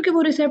کیونکہ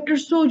وہ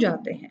ریسیپٹرز سو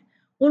جاتے ہیں،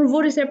 اور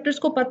وہ ریسیپٹرز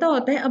کو پتہ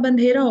ہوتا ہے اب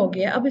اندھیرا ہو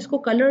گیا، اب اس کو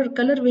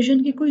کلر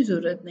ویژن کی کوئی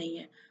ضرورت نہیں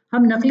ہے،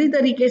 ہم نقلی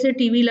طریقے سے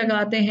ٹی وی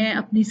لگاتے ہیں،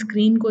 اپنی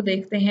اسکرین کو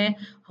دیکھتے ہیں،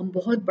 ہم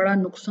بہت بڑا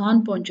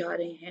نقصان پہنچا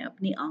رہے ہیں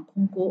اپنی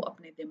آنکھوں کو،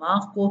 اپنے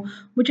دماغ کو۔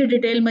 مجھے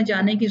ڈیٹیل میں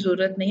جانے کی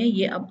ضرورت نہیں ہے،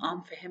 یہ اب عام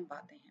فہم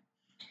باتیں ہیں۔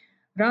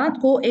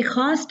 رات کو ایک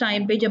خاص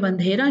ٹائم پہ جب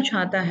اندھیرا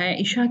چھاتا ہے،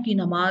 عشاء کی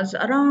نماز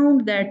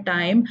اراؤنڈ دیٹ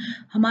ٹائم،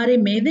 ہمارے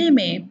معدے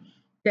میں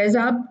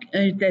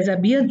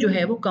تیزابیت جو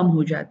ہے وہ کم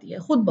ہو جاتی ہے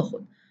خود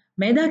بخود۔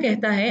 معدہ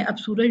کہتا ہے اب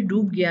سورج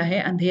ڈوب گیا ہے،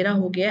 اندھیرا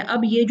ہو گیا ہے،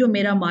 اب یہ جو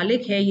میرا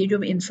مالک ہے، یہ جو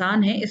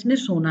انسان ہے، اس نے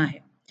سونا ہے،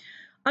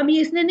 اب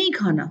یہ اس نے نہیں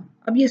کھانا،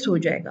 اب یہ سو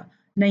جائے گا۔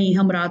 نہیں،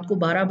 ہم رات کو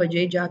 12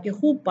 بجے جا کے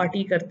خوب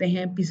پارٹی کرتے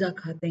ہیں، پیزا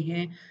کھاتے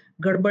ہیں،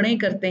 گڑبڑیں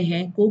کرتے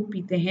ہیں، کوک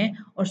پیتے ہیں،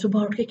 اور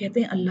صبح اٹھ کے کہتے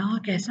ہیں اللہ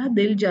کیسا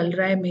دل جل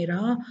رہا ہے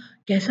میرا،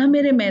 کیسا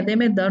میرے معدے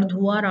میں درد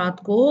ہوا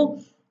رات کو۔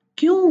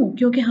 کیوں؟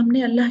 کیونکہ ہم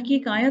نے اللہ کی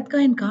ایک آیت کا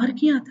انکار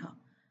کیا تھا۔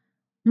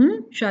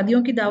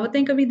 شادیوں کی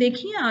دعوتیں کبھی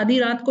دیکھی ہیں؟ آدھی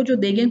رات کو جو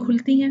دیگیں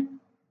کھلتی ہیں،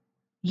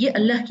 یہ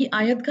اللہ کی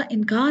آیت کا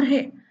انکار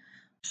ہے۔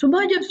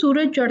 صبح جب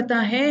سورج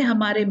چڑھتا ہے،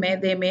 ہمارے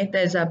معدے میں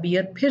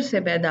تیزابیت پھر سے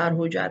بیدار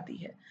ہو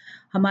جاتی ہے۔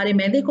 ہمارے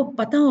معدے کو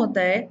پتہ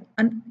ہوتا ہے،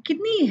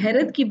 کتنی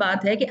حیرت کی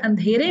بات ہے کہ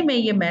اندھیرے میں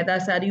یہ معدہ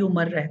ساری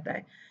عمر رہتا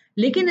ہے،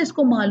 لیکن اس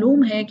کو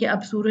معلوم ہے کہ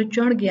اب سورج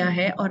چڑھ گیا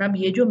ہے اور اب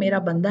یہ جو میرا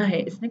بندہ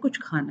ہے اس نے کچھ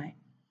کھانا ہے،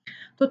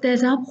 تو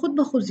تیزاب خود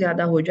بخود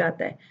زیادہ ہو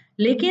جاتا ہے۔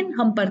 لیکن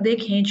ہم پردے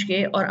کھینچ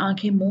کے اور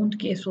آنکھیں موند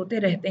کے سوتے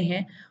رہتے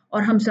ہیں،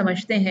 اور ہم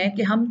سمجھتے ہیں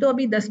کہ ہم تو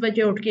ابھی 10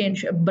 بجے اٹھ کے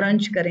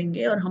برنچ کریں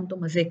گے اور ہم تو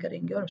مزے کریں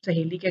گے، اور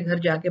سہیلی کے گھر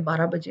جا کے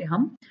 12 بجے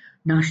ہم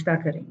ناشتہ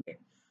کریں گے۔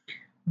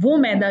 وہ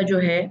معدہ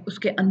جو ہے اس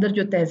کے اندر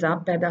جو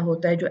تیزاب پیدا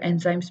ہوتا ہے، جو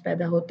انزائمز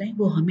پیدا ہوتے ہیں،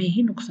 وہ ہمیں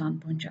ہی نقصان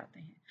پہنچاتے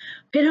ہیں۔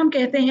 پھر ہم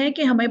کہتے ہیں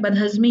کہ ہمیں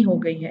بدہضمی ہو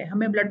گئی ہے،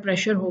 ہمیں بلڈ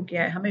پریشر ہو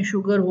گیا ہے، ہمیں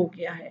شوگر ہو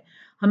گیا ہے،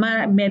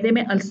 ہمارے معدے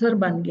میں السر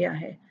بن گیا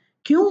ہے۔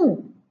 کیوں؟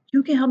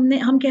 کیونکہ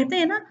ہم کہتے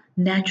ہیں نا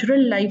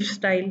نیچرل لائف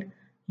سٹائل،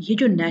 یہ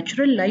جو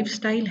نیچرل لائف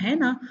سٹائل ہے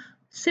نا،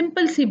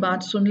 سمپل سی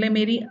بات سن لے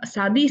میری،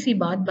 سادی سی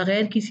بات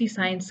بغیر کسی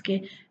سائنس کے،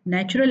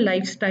 نیچرل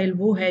لائف سٹائل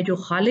وہ ہے جو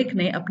خالق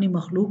نے اپنی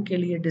مخلوق کے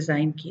لیے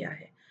ڈیزائن کیا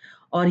ہے،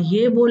 اور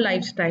یہ وہ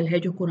لائف سٹائل ہے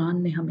جو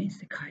قرآن نے ہمیں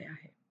سکھایا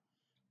ہے۔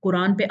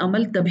 قرآن پہ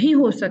عمل تبھی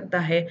ہو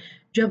سکتا ہے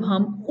جب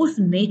ہم اس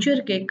نیچر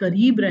کے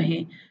قریب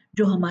رہیں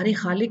جو ہمارے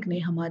خالق نے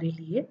ہمارے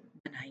لیے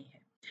بنائی ہے۔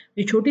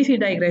 یہ چھوٹی سی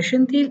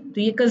ڈائگریشن تھی، تو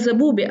یہ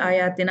کذبوا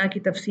بآیاتنا کی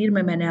تفسیر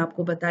میں نے آپ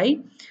کو بتائی،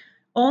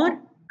 اور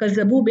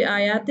کذبوا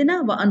بآیاتنا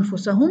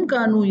وانفسہم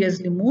کانوا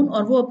یظلمون،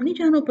 اور وہ اپنی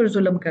جانوں پر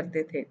ظلم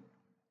کرتے تھے۔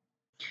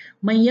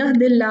 من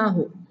یہد اللہ،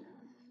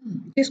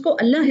 جس کو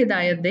اللہ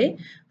ہدایت دے،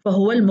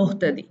 فہو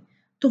المہتدی،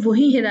 تو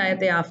وہی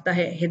ہدایت یافتہ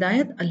ہے،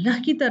 ہدایت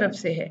اللہ کی طرف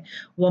سے ہے۔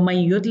 ومن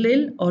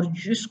یضلل، اور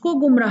جس کو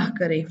گمراہ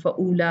کرے،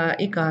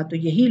 فاولئک، تو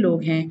یہی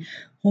لوگ ہیں،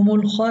 ہم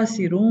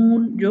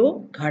الخاسرون، جو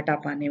گھاٹا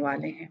پانے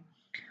والے ہیں۔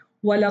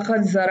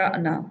 وَلَقَدْ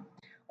زَرَعْنَا،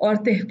 اور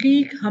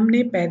تحقیق ہم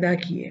نے پیدا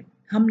کیے،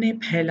 ہم نے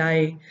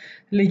پھیلائے،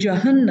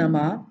 لجہنم،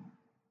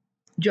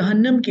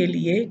 جہنم کے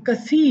لیے،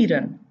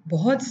 کثیرن،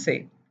 بہت سے،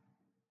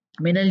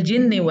 من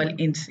الجن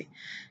والانس،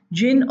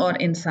 جن اور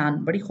انسان۔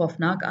 بڑی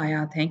خوفناک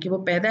آیات ہیں کہ وہ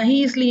پیدا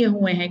ہی اس لیے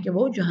ہوئے ہیں کہ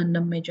وہ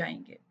جہنم میں جائیں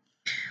گے۔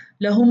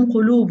 لہم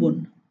قلوب،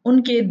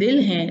 ان کے دل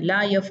ہیں، لا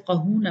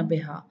یفقہون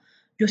بہا،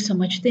 جو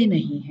سمجھتے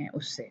نہیں ہیں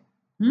اس سے۔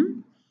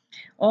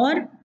 اور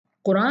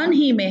قرآن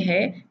ہی میں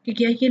ہے کہ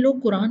کیا یہ لوگ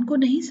قرآن کو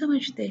نہیں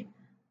سمجھتے؟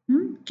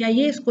 کیا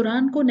یہ اس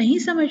قرآن کو نہیں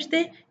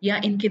سمجھتے، یا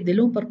ان کے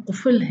دلوں پر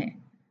قفل ہے؟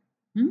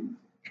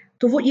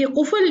 تو وہ یہ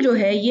قفل جو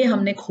ہے یہ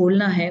ہم نے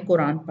کھولنا ہے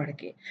قرآن پڑھ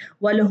کے۔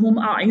 وَلَهُمْ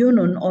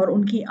أَعْيُنٌ، اور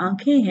ان کی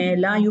آنکھیں ہیں،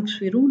 لَا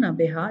يُبْصِرُونَ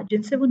بِهَا،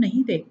 جن سے وہ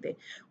نہیں دیکھتے۔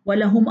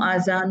 وَلَهُمْ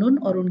آذَانٌ،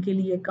 اور ان کے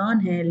لیے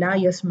کان ہیں، لَا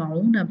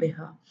يَسْمَعُونَ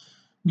بِهَا،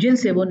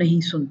 جن سے وہ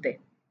نہیں سنتے۔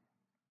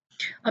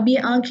 اب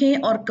یہ آنکھیں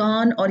اور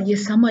کان اور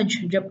یہ سمجھ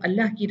جب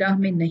اللہ کی راہ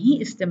میں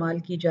نہیں استعمال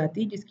کی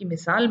جاتی، جس کی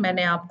مثال میں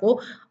نے آپ کو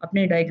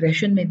اپنے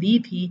ڈائگریشن میں دی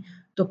تھی،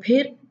 تو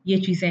پھر یہ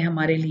چیزیں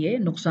ہمارے لیے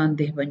نقصان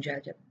دہ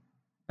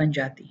بن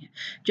جاتی ہیں۔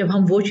 جب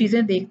ہم وہ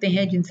چیزیں دیکھتے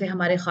ہیں جن سے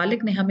ہمارے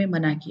خالق نے ہمیں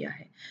منع کیا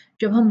ہے،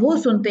 جب ہم وہ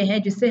سنتے ہیں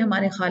جس سے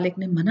ہمارے خالق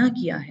نے منع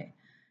کیا ہے،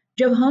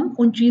 جب ہم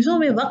ان چیزوں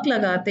میں وقت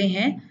لگاتے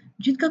ہیں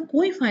جن کا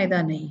کوئی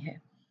فائدہ نہیں ہے،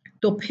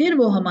 تو پھر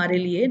وہ ہمارے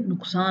لیے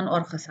نقصان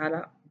اور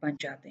خسارہ بن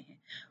جاتے ہیں۔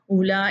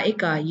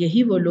 اولئک،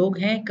 یہی وہ لوگ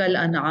ہیں، کل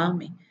انعام،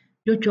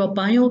 جو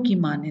چوپایوں کی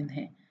مانند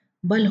ہیں،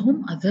 بل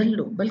ہم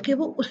اضل، بلکہ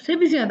وہ اس سے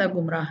بھی زیادہ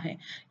گمراہ ہیں۔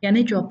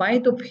 یعنی چوپائے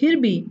تو پھر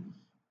بھی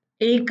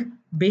ایک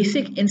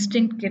بیسک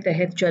انسٹنکٹ کے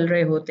تحت چل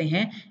رہے ہوتے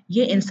ہیں،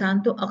 یہ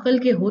انسان تو عقل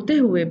کے ہوتے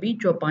ہوئے بھی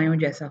چوپایوں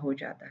جیسا ہو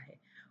جاتا ہے۔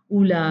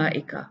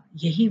 اولئک،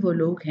 یہی وہ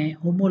لوگ ہیں،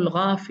 ہم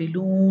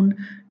الغافلون،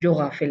 جو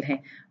غافل ہیں۔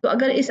 تو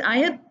اگر اس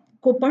آیت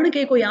کو پڑھ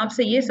کے کوئی آپ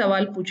سے یہ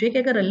سوال پوچھے کہ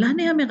اگر اللہ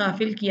نے ہمیں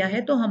غافل کیا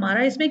ہے تو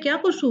ہمارا اس میں کیا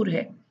قصور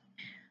ہے،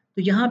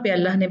 تو یہاں پہ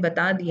اللہ نے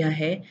بتا دیا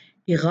ہے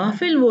کہ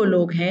غافل وہ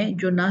لوگ ہیں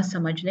جو نہ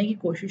سمجھنے کی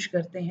کوشش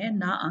کرتے ہیں،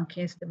 نہ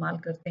آنکھیں استعمال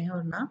کرتے ہیں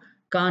اور نہ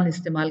کان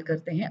استعمال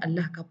کرتے ہیں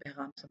اللہ کا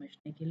پیغام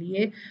سمجھنے کے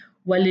لیے۔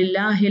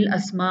 وَلِلَّهِ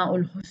الْأَسْمَاءُ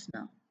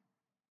الْحُسْنَى،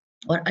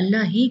 اور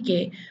اللہ ہی کے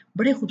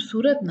بڑے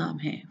خوبصورت نام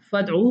ہیں،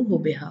 فَادْعُوهُ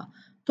بِهَا،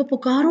 تو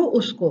پکارو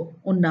اس کو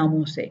ان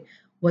ناموں سے،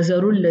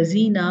 وَذَرُوا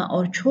الَّذِينَ،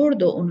 اور چھوڑ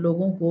دو ان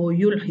لوگوں کو،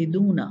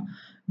 يُلْحِدُونَ،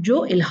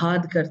 جو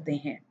الحاد کرتے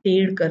ہیں،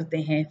 ٹیڑھ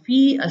کرتے ہیں،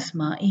 فی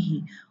اسمائہ،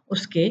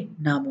 اس کے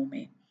ناموں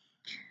میں۔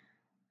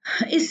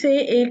 اس سے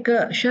ایک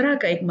شرح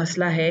کا ایک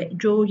مسئلہ ہے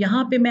جو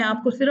یہاں پہ میں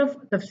آپ کو صرف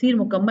تفسیر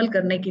مکمل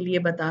کرنے کے لیے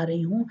بتا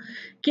رہی ہوں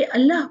کہ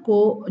اللہ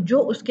کو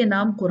جو اس کے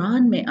نام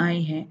قرآن میں آئے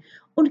ہیں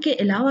ان کے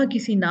علاوہ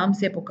کسی نام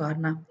سے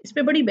پکارنا، اس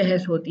پہ بڑی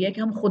بحث ہوتی ہے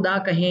کہ ہم خدا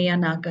کہیں یا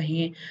نہ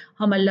کہیں،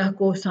 ہم اللہ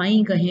کو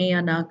سائیں کہیں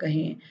یا نہ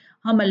کہیں،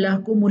 ہم اللہ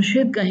کو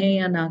مرشد کہیں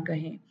یا نہ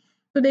کہیں۔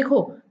 تو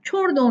دیکھو،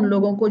 چھوڑ دو ان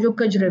لوگوں کو جو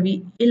کجروی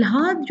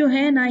الہاد جو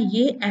ہے نا،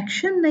 یہ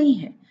ایکشن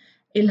نہیں ہے۔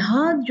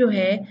 الہاد جو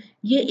ہے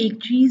یہ ایک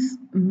چیز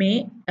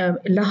میں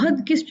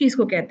لحد کس چیز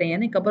کو کہتے ہیں،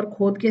 یعنی قبر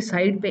کھود کے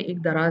سائڈ پہ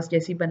ایک دراز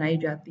جیسی بنائی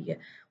جاتی ہے،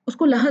 اس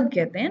کو لحد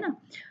کہتے ہیں نا۔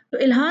 تو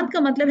الہاد کا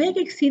مطلب ہے کہ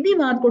ایک سیدھی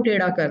بات کو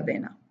ٹیڑھا کر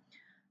دینا۔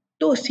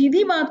 تو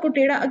سیدھی بات کو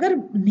ٹیڑھا، اگر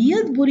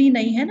نیت بری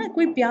نہیں ہے نا،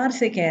 کوئی پیار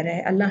سے کہہ رہا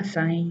ہے اللہ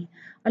سائیں،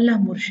 اللہ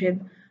مرشد،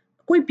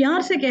 کوئی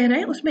پیار سے کہہ رہا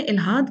ہے، اس میں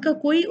الہاد کا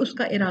کوئی اس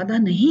کا ارادہ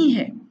نہیں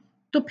ہے،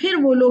 تو پھر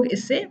وہ لوگ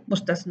اس سے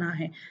مستثنا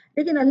ہیں۔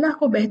 لیکن اللہ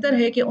کو بہتر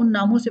ہے کہ ان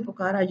ناموں سے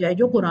پکارا جائے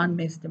جو قرآن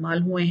میں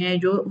استعمال ہوئے ہیں،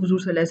 جو حضور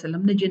صلی اللہ علیہ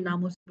وسلم نے جن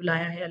ناموں سے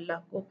بلایا ہے اللہ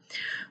کو۔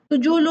 تو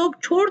جو لوگ،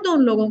 چھوڑ دو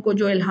ان لوگوں کو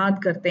جو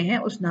الہاد کرتے ہیں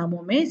اس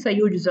ناموں میں،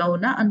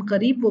 سیجزون، ان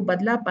قریب وہ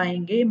بدلہ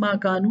پائیں گے، ما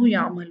کانوا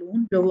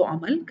یعملون، جو وہ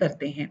عمل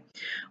کرتے ہیں۔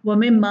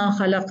 ومما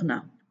خلقنا،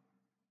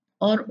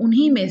 اور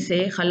انہی میں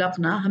سے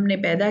خلقنا ہم نے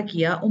پیدا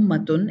کیا،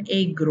 امتن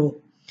ایک گروہ،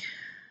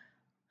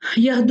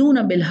 یہدون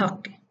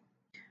بالحق،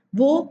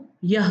 وہ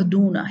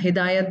یہدون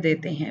ہدایت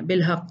دیتے ہیں،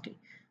 بالحق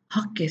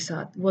حق کے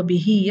ساتھ،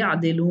 وبہ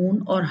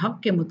یعدلون اور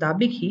حق کے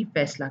مطابق ہی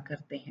فیصلہ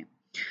کرتے ہیں۔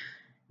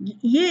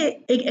 یہ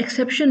ایک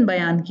ایکسیپشن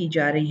بیان کی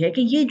جا رہی ہے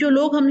کہ یہ جو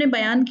لوگ ہم نے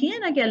بیان کیے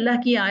نا کہ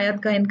اللہ کی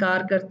آیت کا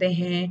انکار کرتے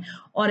ہیں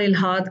اور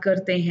الحاد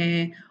کرتے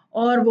ہیں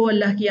اور وہ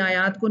اللہ کی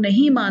آیات کو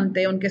نہیں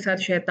مانتے، ان کے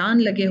ساتھ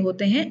شیطان لگے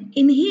ہوتے ہیں،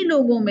 انہی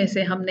لوگوں میں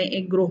سے ہم نے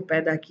ایک گروہ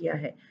پیدا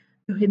کیا ہے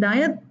جو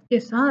ہدایت کے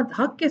ساتھ،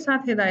 حق کے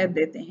ساتھ ہدایت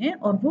دیتے ہیں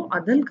اور وہ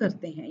عدل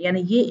کرتے ہیں،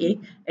 یعنی یہ ایک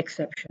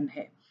ایکسیپشن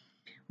ہے۔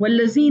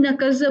 والذین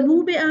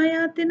کذبوا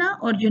بآیاتنا،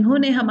 اور جنہوں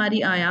نے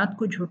ہماری آیات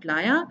کو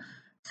جھٹلایا،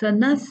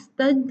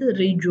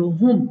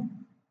 سنستدرجہم،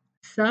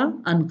 سا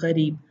ان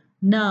قریب،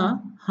 نہ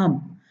ہم،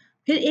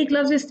 پھر ایک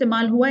لفظ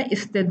استعمال ہوا ہے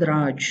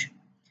استدراج،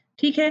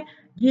 ٹھیک ہے،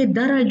 یہ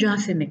درجہ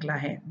سے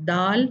نکلا ہے،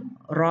 دال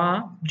را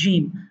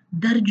جیم،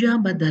 درجہ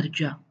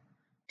بدرجہ،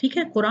 ٹھیک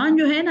ہے۔ قرآن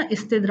جو ہے نا،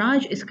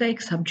 استدراج اس کا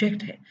ایک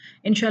سبجیکٹ ہے،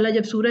 انشاءاللہ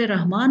جب سورہ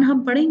رحمان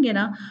ہم پڑھیں گے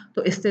نا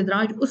تو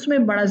استدراج اس میں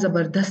بڑا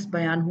زبردست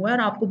بیان ہوا ہے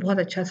اور آپ کو بہت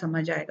اچھا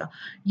سمجھ آئے گا۔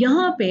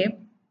 یہاں پہ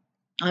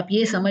آپ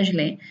یہ سمجھ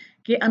لیں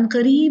کہ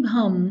عنقریب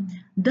ہم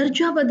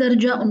درجہ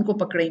بدرجہ ان کو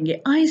پکڑیں گے،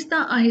 آہستہ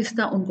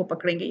آہستہ ان کو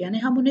پکڑیں گے، یعنی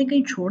ہم انہیں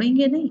کہیں چھوڑیں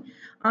گے نہیں۔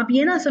 آپ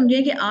یہ نہ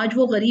سمجھیں کہ آج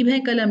وہ غریب ہیں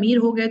کل امیر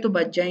ہو گئے تو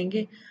بچ جائیں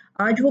گے،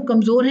 آج وہ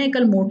کمزور ہیں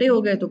کل موٹے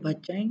ہو گئے تو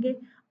بچ جائیں گے،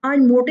 آج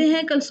موٹے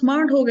ہیں کل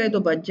سمارٹ ہو گئے تو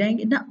بچ جائیں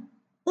گے، نہ،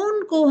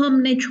 ان کو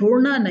ہم نے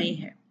چھوڑنا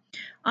نہیں ہے۔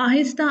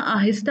 آہستہ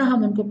آہستہ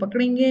ہم ان کو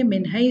پکڑیں گے،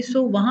 من حیث،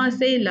 وہاں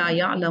سے، لا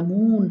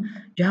یعلمون،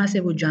 جہاں سے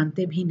وہ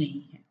جانتے بھی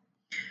نہیں ہیں،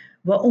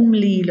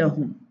 وَأُمْلِي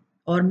لَهُمْ،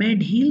 اور میں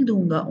ڈھیل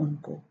دوں گا ان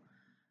کو۔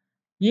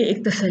 یہ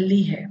ایک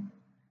تسلی ہے،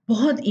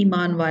 بہت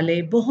ایمان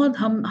والے،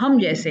 بہت ہم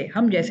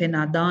جیسے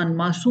نادان،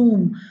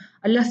 معصوم،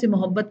 اللہ سے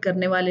محبت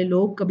کرنے والے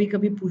لوگ کبھی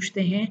کبھی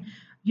پوچھتے ہیں،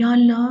 یا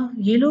اللہ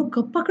یہ لوگ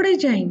کب پکڑے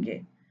جائیں گے،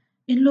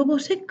 ان لوگوں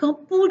سے کب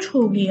پوچھ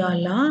ہوگی یا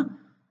اللہ؟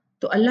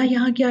 تو اللہ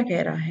یہاں کیا کہہ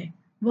رہا ہے،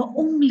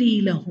 وَأُمْلِي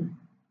لَهُمْ،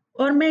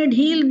 اور میں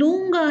ڈھیل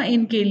دوں گا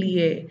ان کے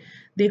لیے۔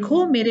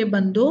 دیکھو میرے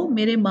بندو،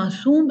 میرے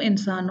معصوم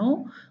انسانوں،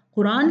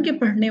 قرآن کے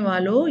پڑھنے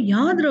والوں،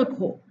 یاد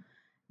رکھو،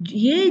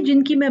 یہ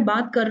جن کی میں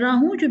بات کر رہا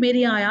ہوں جو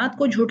میری آیات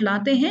کو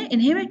جھٹلاتے ہیں،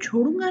 انہیں میں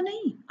چھوڑوں گا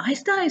نہیں،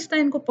 آہستہ آہستہ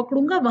ان کو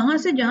پکڑوں گا وہاں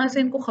سے جہاں سے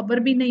ان کو خبر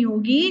بھی نہیں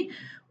ہوگی،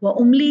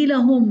 وَأُمْلِي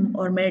لَهُمْ،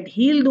 اور میں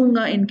ڈھیل دوں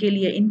گا ان کے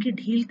لیے۔ ان کی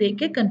ڈھیل دیکھ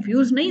کے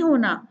کنفیوز نہیں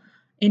ہونا،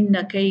 اِنَّ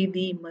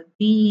کَیدِی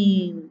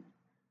مَتِین،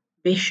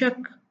 بے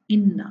شک،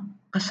 ان،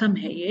 قسم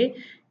ہے یہ،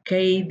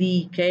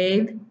 قیدی،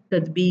 قید،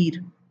 تدبیر،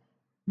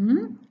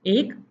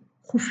 ایک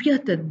خفیہ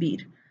تدبیر،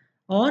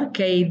 اور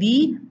قیدی،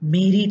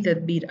 میری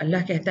تدبیر،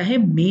 اللہ کہتا ہے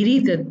میری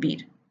تدبیر،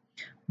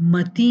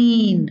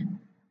 متین،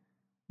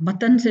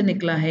 متن سے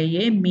نکلا ہے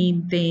یہ، میم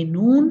تے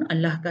نون،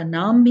 اللہ کا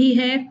نام بھی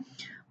ہے۔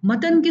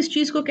 متن کس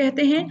چیز کو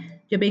کہتے ہیں؟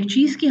 جب ایک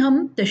چیز کی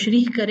ہم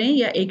تشریح کریں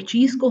یا ایک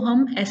چیز کو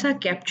ہم ایسا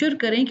کیپچر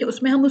کریں کہ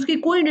اس میں ہم اس کی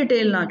کوئی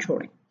ڈیٹیل نہ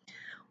چھوڑیں،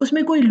 اس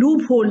میں کوئی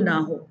لوپ ہول نہ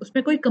ہو، اس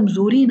میں کوئی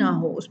کمزوری نہ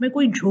ہو، اس میں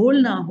کوئی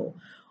جھول نہ ہو،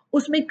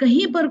 اس میں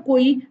کہیں پر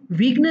کوئی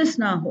ویکنس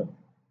نہ ہو۔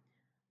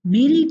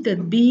 میری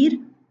تدبیر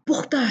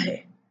پختہ ہے،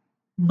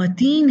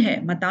 متین ہے،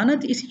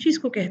 متانت اسی چیز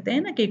کو کہتے ہیں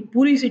نا کہ ایک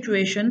پوری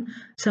سچویشن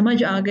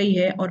سمجھ آ گئی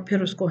ہے اور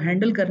پھر اس کو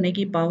ہینڈل کرنے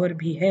کی پاور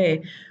بھی ہے،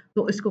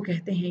 تو اس کو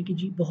کہتے ہیں کہ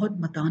جی بہت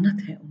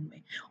متانت ہے ان میں،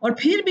 اور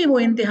پھر بھی وہ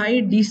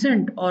انتہائی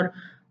ڈیسنٹ اور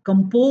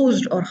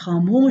کمپوزڈ اور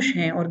خاموش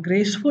ہیں اور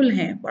گریسفل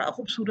ہیں۔ بڑا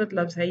خوبصورت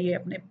لفظ ہے یہ،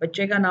 اپنے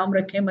بچے کا نام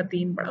رکھیں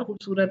متین، بڑا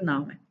خوبصورت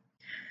نام ہے۔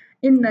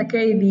 اِنَّ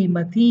کَیدِی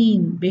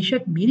متین، بے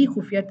شک میری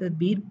خفیہ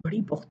تدبیر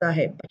بڑی پختہ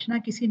ہے، بچنا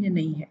کسی نے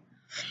نہیں ہے۔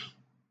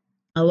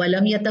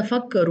 اولم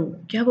یتفکروا،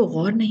 کیا وہ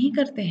غور نہیں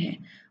کرتے ہیں،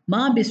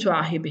 ما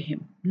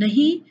بصاحبہم،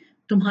 نہیں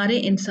تمہارے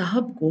ان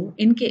صاحب کو،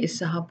 ان کے اس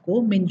صاحب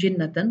کو، من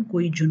جنتن،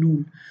 کوئی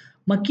جنون،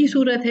 मक्की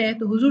सूरत है,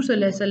 तो हुजूर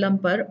सल्लल्लाहु अलैहि वसल्लम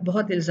पर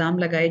बहुत इल्ज़ाम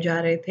लगाए जा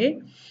रहे थे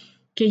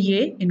कि ये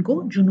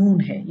इनको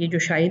जुनून है, ये जो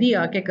शायरी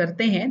आके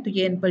करते हैं तो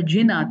ये इन पर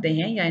जिन आते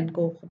हैं, या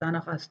इनको खुदा न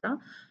खास्ता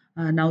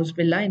नाउज़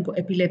बिल्लाह इनको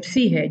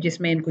एपिलेप्सी है,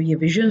 जिसमें इनको ये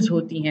विजन्स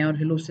होती हैं और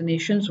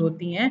हेलुसिनेशंस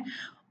होती हैं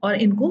और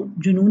इनको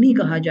जुनूनी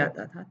कहा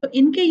जाता था। तो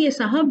इनके ये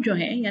साहब जो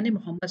हैं यानी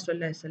मोहम्मद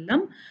सल्लल्लाहु अलैहि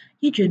वसल्लम,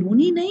 ये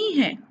जुनूनी नहीं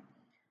है।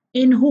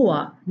 इन हुआ,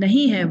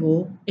 नहीं है वो,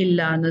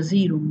 इल्ला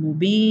नज़ीरुम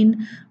मुबीन,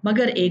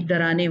 मगर एक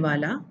डराने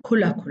वाला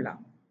खुला खुला,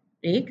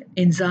 एक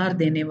इंजार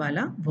देने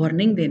वाला,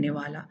 वार्निंग देने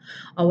वाला।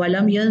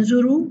 अवलम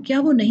यंजुरू, क्या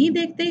वो नहीं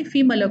देखते,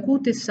 फी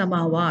मलकूतिस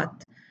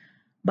समावात,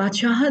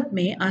 बादशाहत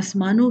में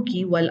आसमानों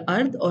की, वल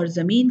अर्द और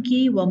ज़मीन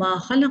की, वमा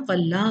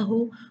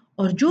खलक़ल्लाहु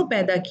और जो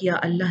पैदा किया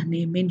अल्लाह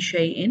ने, मिन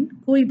शैइन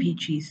कोई भी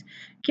चीज़,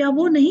 क्या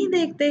वो नहीं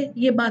देखते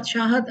ये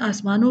बादशाहत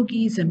आसमानों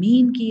की,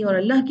 ज़मीन की और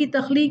अल्लाह की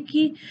तख्लीक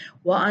की।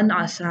 व अन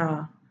आसा,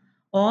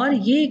 और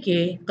ये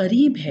के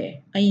करीब है,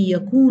 अन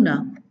यकूना,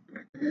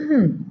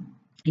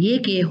 ये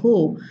के हो,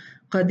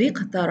 क़द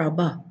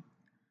इक़तरबा,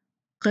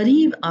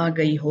 करीब आ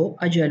गई हो,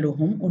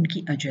 अजलुहुम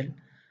उनकी अजल।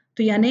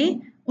 तो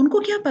यानी उनको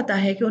क्या पता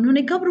है कि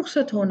उन्होंने कब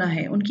रुखसत होना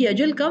है, उनकी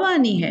अजल कब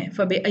आनी है।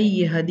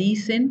 फ़बिअय्यि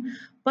हदीसिन,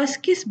 पस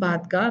किस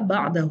बात का,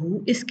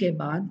 बादहू इसके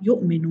बाद,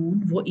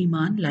 युमिनून वो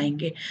ईमान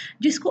लाएंगे।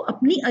 जिसको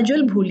अपनी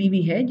अजल भूली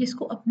हुई है,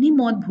 जिसको अपनी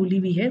मौत भूली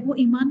हुई है, वो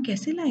ईमान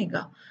कैसे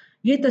लाएगा।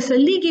 ये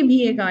तसल्ली की भी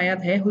एक आयत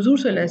है हुजूर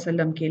सल्लल्लाहु अलैहि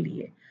वसल्लम के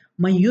लिए।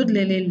 मन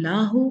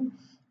युद्लिल्लाहु,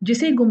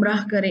 जिसे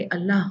गुमराह करे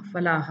अल्लाह,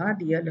 फला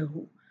हादिय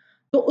लहू,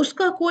 तो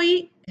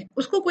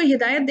उसको कोई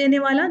हिदायत देने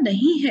वाला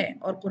नहीं है।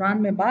 और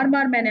कुरान में बार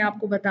बार मैंने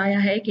आपको बताया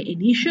है कि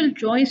इनिशियल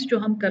चॉइस जो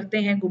हम करते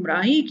हैं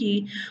गुमराही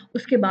की,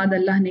 उसके बाद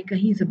अल्लाह ने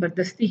कहीं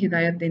ज़बरदस्ती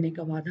हिदायत देने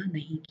का वादा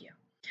नहीं किया।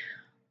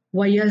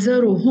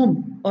 वयज़रुहुम,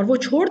 और वो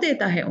छोड़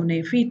देता है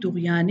उन्हें, फ़ी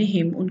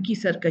तुग़यानिहिम उनकी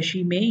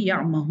सरकशी में,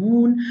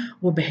 यअमहून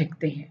वो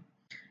बहकते हैं।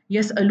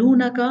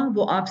 यसअलूनका,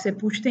 वो आपसे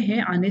पूछते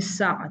हैं,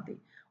 अनिस्साअति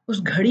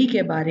उस घड़ी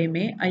के बारे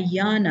में,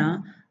 अय्याना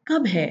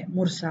कब है,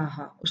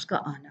 मुरसाहा उसका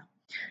आना।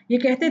 ये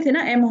कहते थे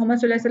ना, ए मोहम्मद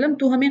सल्लल्लाहु अलैहि वसल्लम,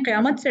 तू हमें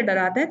क़यामत से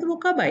डराता है तो वो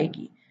कब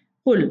आएगी।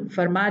 कुल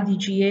फरमा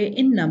दीजिए,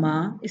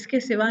 इन्नमा इसके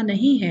सिवा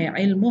नहीं है,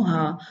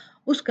 इल्मुहा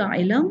उसका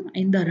इल्म,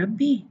 इंद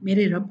रब्बी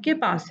मेरे रब के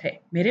पास है,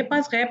 मेरे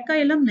पास गैब का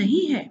इल्म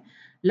नहीं है।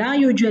 ला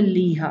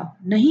युजल्लीहा,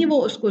 नहीं वो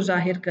उसको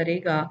जाहिर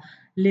करेगा,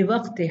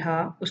 लिवक्तिहा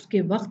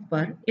उसके वक्त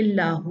पर,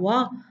 इल्ला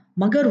हुआ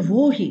मगर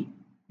वो ही,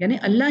 यानी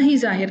अल्लाह ही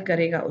जाहिर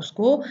करेगा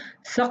उसको।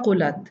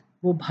 सकुलत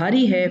वो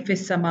भारी है,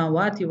 फिस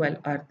समावाति वल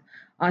अर्द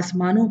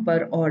आसमानों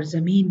पर और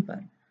ज़मीन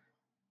पर।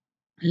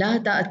 ला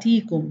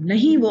तातीकुम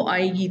नहीं वो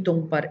आएगी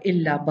तुम पर,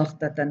 इल्ला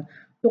बख्ततन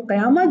तो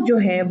क़यामत जो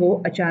है वो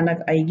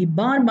अचानक आएगी।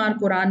 बार बार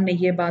कुरान में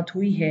ये बात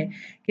हुई है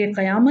कि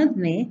क़यामत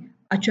ने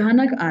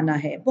अचानक आना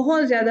है।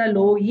 बहुत ज़्यादा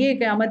लोग ये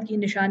क़यामत की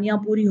निशानियाँ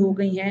पूरी हो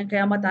गई हैं,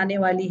 क़यामत आने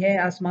वाली है,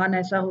 आसमान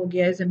ऐसा हो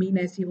गया है, ज़मीन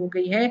ऐसी हो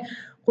गई है।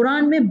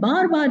 कुरान में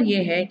बार बार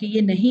ये है कि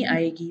ये नहीं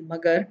आएगी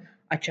मगर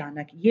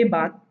अचानक। ये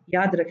बात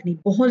याद रखनी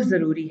बहुत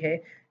ज़रूरी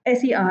है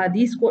ऐसी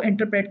अहादीस को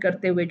इंटरप्रेट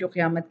करते हुए जो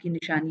क़यामत की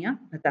निशानियाँ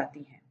बताती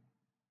हैं।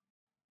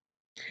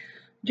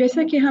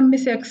 जैसा कि हम में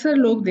से अक्सर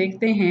लोग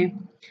देखते हैं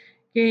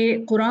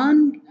कि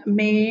कुरान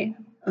में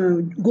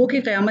गो के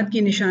क़यामत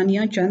की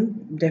निशानियाँ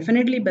चंद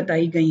डेफ़िनेटली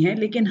बताई गई हैं,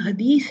 लेकिन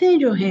हदीसें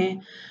जो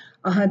हैं,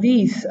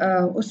 हदीस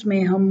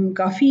उसमें हम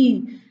काफ़ी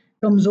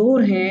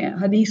कमज़ोर हैं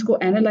हदीस को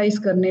एनालाइज़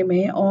करने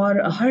में।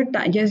 और हर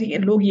जैसे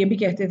लोग ये भी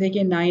कहते थे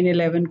कि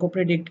 9/11 को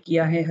प्रेडिक्ट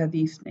किया है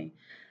हदीस ने,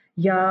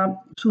 या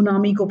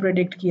सुनामी को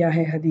प्रेडिक्ट किया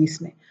है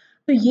हदीस ने।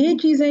 तो ये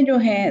चीज़ें जो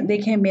हैं,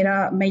 देखें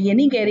मैं ये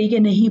नहीं कह रही कि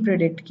नहीं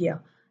प्रेडिक्ट किया,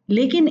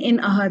 लेकिन इन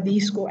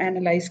अहादीस को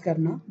एनालाइज़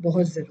करना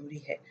बहुत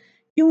ज़रूरी है।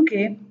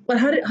 क्योंकि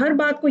हर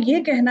बात को ये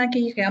कहना कि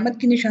ये क़यामत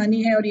की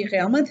निशानी है और ये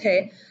क़यामत है,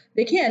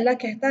 देखिए अल्लाह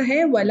कहता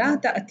है, वला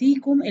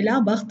तातीकुम इला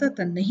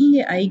बग़्ततन नहीं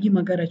ये आएगी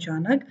मगर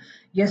अचानक।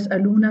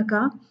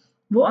 यसअलूनका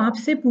वो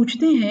आपसे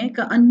पूछते हैं,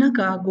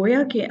 कअन्नका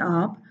गोया कि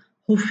आप,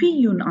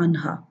 हुफ़ियुन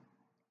अन्हा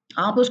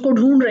आप उसको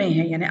ढूंढ रहे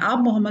हैं, यानी आप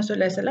मोहम्मद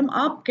सल्लल्लाहु अलैहि वसल्लम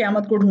आप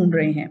क़यामत को ढूंढ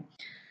रहे हैं।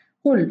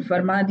 कुल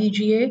फरमा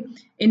दीजिए,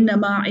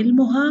 इन्नमा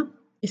इल्मुहा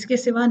इसके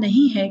सिवा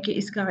नहीं है कि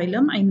इसका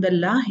इल्म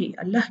इंदल्लाहि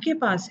अल्लाह के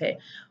पास है।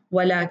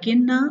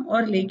 वलाकिन्ना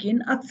और लेकिन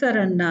अक्सर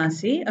अन्नास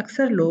से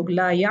अक्सर लोग,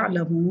 ला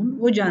यालमून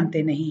वो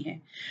जानते नहीं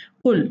हैं।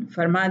 कुल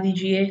फरमा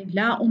दीजिए,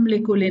 ला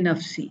उम्लिकु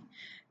लिनफ्सी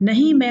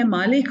नहीं मैं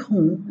मालिक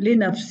हूँ,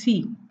 लिनफ्सी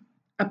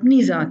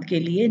अपनी ज़ात के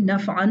लिए,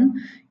 नफ़अन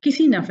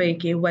किसी नफ़े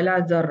के, वला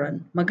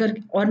ज़र्रन मगर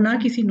और ना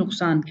किसी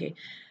नुकसान के।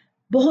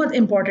 बहुत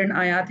इम्पॉर्टेंट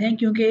आयात हैं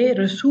क्योंकि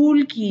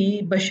रसूल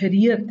की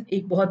बशरियत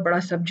एक बहुत बड़ा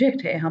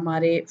सब्जेक्ट है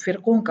हमारे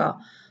फ़िरक़ों का।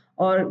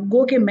 और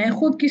गो कि मैं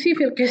ख़ुद किसी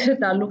फ़िरक़े से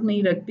ताल्लुक़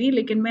नहीं रखती,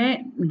 लेकिन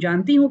मैं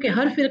जानती हूँ कि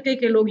हर फ़िरक़े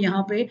के लोग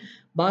यहाँ पे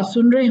बात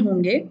सुन रहे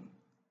होंगे।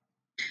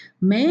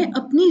 मैं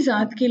अपनी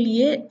ज़ात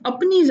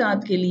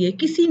के लिए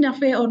किसी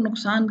नफ़े और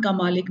नुकसान का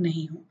मालिक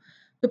नहीं हूँ।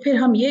 تو پھر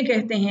ہم یہ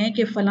کہتے ہیں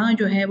کہ فلاں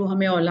جو ہے وہ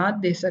ہمیں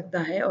اولاد دے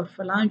سکتا ہے، اور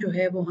فلاں جو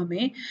ہے وہ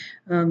ہمیں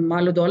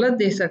مال و دولت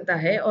دے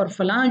سکتا ہے، اور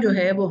فلاں جو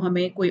ہے وہ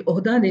ہمیں کوئی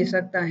عہدہ دے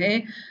سکتا ہے۔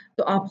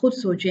 تو آپ خود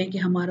سوچیں کہ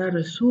ہمارا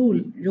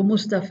رسول جو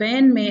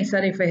مصطفین میں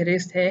سر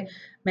فہرست ہے،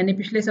 میں نے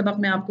پچھلے سبق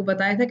میں آپ کو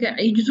بتایا تھا کہ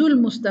عجز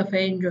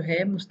المصطفین جو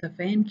ہے،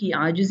 مصطفین کی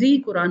عاجزی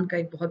قرآن کا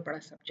ایک بہت بڑا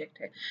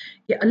سبجیکٹ ہے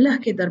کہ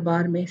اللہ کے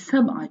دربار میں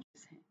سب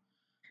عاجز ہیں۔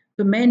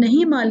 تو میں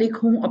نہیں مالک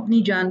ہوں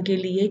اپنی جان کے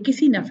لیے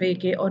کسی نفع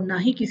کے اور نہ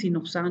ہی کسی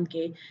نقصان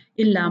کے،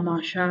 الا ما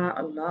شاء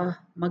اللہ،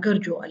 مگر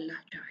جو اللہ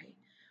چاہے۔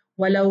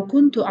 وَلَوْ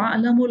كُنْتُ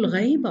أَعْلَمُ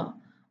الْغَيْبَ،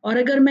 اور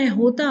اگر میں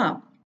ہوتا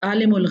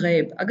عالم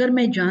الغیب، اگر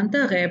میں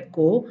جانتا غیب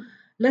کو،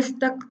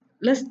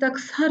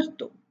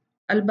 لَسْتَكْثَرْتُ،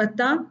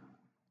 البتہ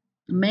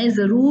میں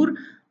ضرور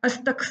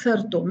استکثر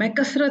تو میں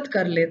کثرت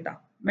کر لیتا،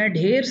 میں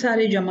ڈھیر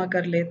سارے جمع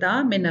کر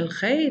لیتا، من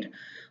الخیر،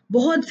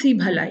 بہت سی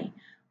بھلائی،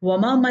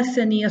 وما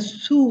مسنی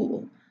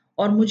السوء،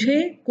 اور مجھے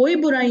کوئی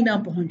برائی نہ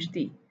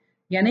پہنچتی۔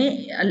 یعنی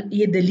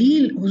یہ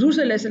دلیل حضور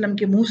صلی اللہ علیہ وسلم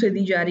کے منہ سے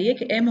دی جا رہی ہے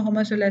کہ اے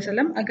محمد صلی اللہ علیہ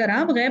وسلم، اگر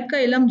آپ غیب کا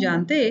علم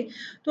جانتے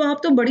تو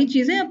آپ تو بڑی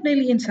چیزیں اپنے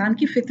لیے، انسان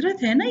کی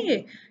فطرت ہے نا یہ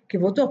کہ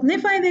وہ تو اپنے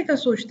فائدے کا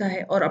سوچتا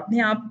ہے اور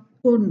اپنے آپ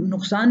کو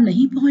نقصان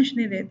نہیں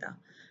پہنچنے دیتا۔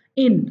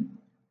 ان،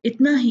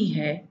 اتنا ہی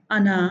ہے،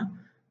 انا،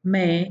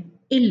 میں،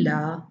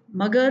 اللہ،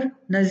 مگر،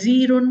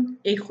 نذیر،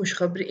 ایک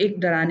خوشخبری، ایک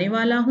ڈرانے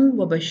والا ہوں،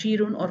 و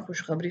بشیر، اور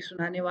خوشخبری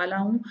سنانے والا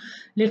ہوں،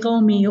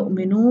 لقوم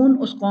یؤمنون،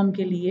 اس قوم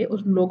کے لیے،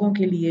 اس لوگوں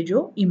کے لیے جو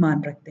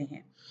ایمان رکھتے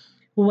ہیں۔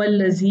 هو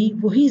الذی،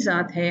 وہی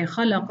ذات ہے،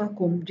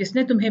 خلقکم، جس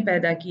نے تمہیں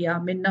پیدا کیا،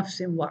 من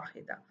نفس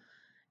واحدہ،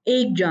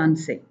 ایک جان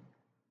سے،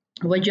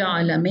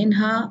 وجعل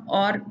منہا،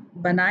 اور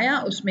بنایا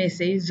اس میں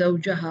سے،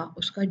 زوجہا،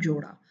 اس کا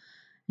جوڑا،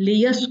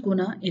 لیسکن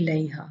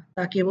الیہا،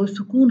 تاکہ وہ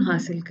سکون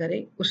حاصل کرے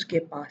اس کے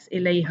پاس،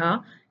 الیہا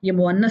یہ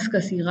مؤنث کا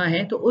صیغہ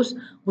ہے، تو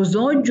وہ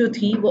زوج جو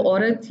تھی، وہ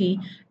عورت تھی،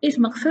 اس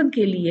مقصد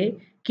کے لیے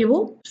کہ وہ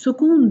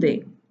سکون دے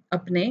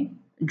اپنے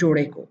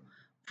جوڑے کو۔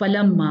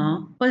 فلما،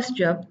 پس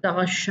جب،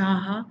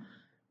 تغشاہا،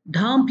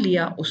 ڈھانپ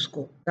لیا اس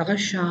کو،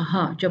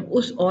 تغشاہا، جب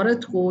اس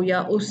عورت کو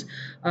یا اس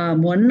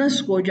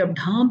مؤنث کو جب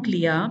ڈھانپ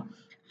لیا،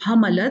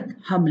 حملت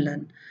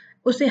حملن،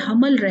 اسے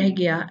حمل رہ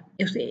گیا،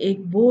 اسے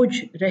ایک بوجھ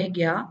رہ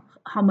گیا،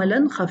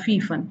 حملن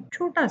خفیفن،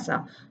 چھوٹا سا،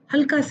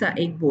 ہلکا سا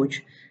ایک بوجھ،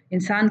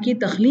 انسان کی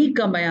تخلیق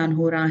کا بیان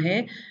ہو رہا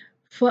ہے،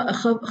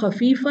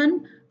 خفیفن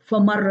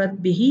فمرت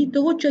بھی،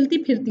 تو وہ چلتی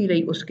پھرتی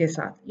رہی اس کے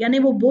ساتھ، یعنی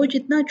وہ بوجھ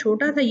اتنا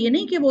چھوٹا تھا، یہ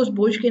نہیں کہ وہ اس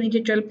بوجھ کے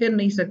نیچے چل پھر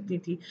نہیں سکتی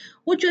تھی،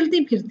 وہ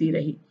چلتی پھرتی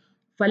رہی۔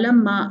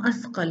 فلما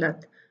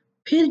اثقلت،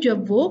 پھر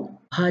جب وہ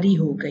بھاری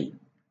ہو گئی،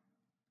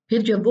 پھر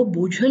جب وہ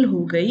بوجھل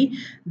ہو گئی،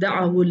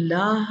 دعوا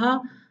اللہ،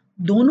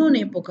 دونوں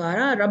نے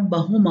پکارا،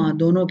 ربہما،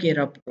 دونوں کے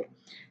رب کو۔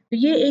 تو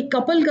یہ ایک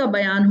کپل کا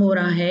بیان ہو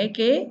رہا ہے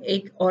کہ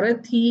ایک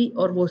عورت تھی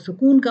اور وہ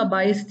سکون کا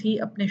باعث تھی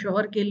اپنے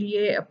شوہر کے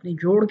لیے، اپنے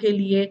جوڑ کے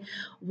لیے،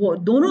 وہ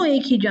دونوں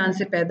ایک ہی جان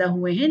سے پیدا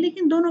ہوئے ہیں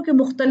لیکن دونوں کے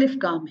مختلف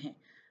کام ہیں۔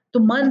 تو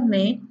مرد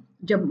نے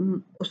جب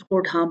اس کو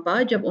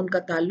ڈھانپا، جب ان کا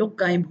تعلق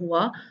قائم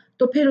ہوا،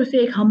 تو پھر اسے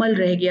ایک حمل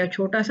رہ گیا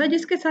چھوٹا سا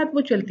جس کے ساتھ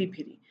وہ چلتی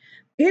پھری،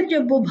 پھر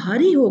جب وہ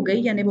بھاری ہو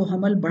گئی، یعنی وہ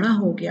حمل بڑا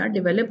ہو گیا،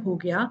 ڈیولپ ہو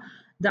گیا،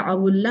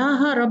 دعوا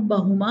اللہ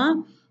ربہما،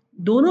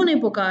 دونوں نے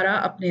پکارا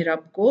اپنے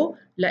رب کو،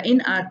 لئن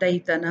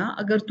آتیتنا،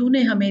 اگر تو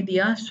نے ہمیں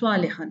دیا،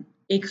 صالحا،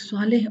 ایک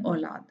صالح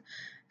اولاد،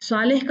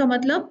 صالح کا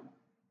مطلب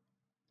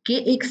کہ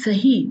ایک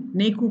صحیح،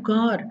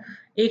 نیکوکار،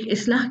 ایک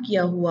اصلاح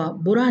کیا ہوا،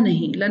 برا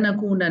نہیں،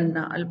 لنکونن،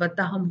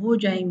 البتہ ہم ہو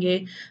جائیں گے،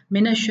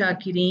 من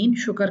الشاکرین،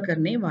 شکر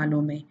کرنے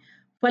والوں میں۔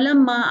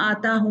 فلما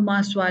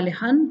آتاہما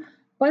صالحا،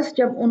 پس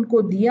جب ان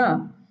کو دیا،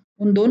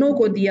 ان دونوں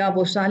کو دیا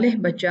وہ صالح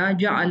بچہ،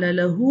 جعل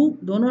لہو،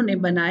 دونوں نے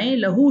بنائے،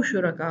 لہو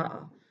شرکاء،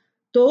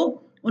 تو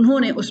انہوں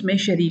نے اس میں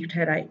شریک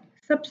ٹھہرائی۔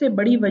 سب سے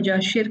بڑی وجہ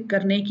شرک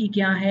کرنے کی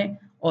کیا ہے؟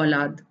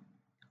 اولاد،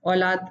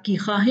 اولاد کی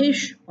خواہش،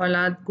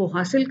 اولاد کو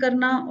حاصل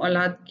کرنا،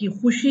 اولاد کی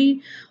خوشی،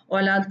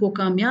 اولاد کو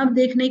کامیاب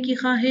دیکھنے کی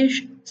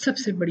خواہش، سب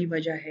سے بڑی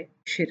وجہ ہے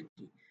شرک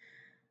کی۔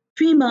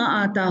 فیما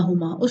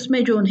آتاہما، اس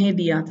میں جو انہیں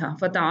دیا تھا،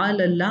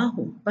 فتعال اللہ،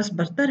 بس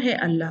برتر ہے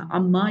اللہ،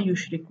 عما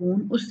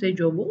یشرکون، اس سے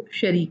جو وہ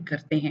شریک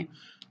کرتے ہیں۔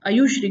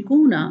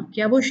 ایشرکون،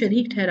 کیا وہ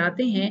شریک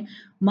ٹھہراتے ہیں،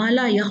 ما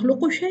لا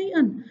یخلق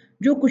شیئا،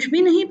 جو کچھ بھی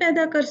نہیں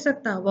پیدا کر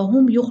سکتا،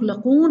 وہم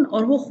یخلقون،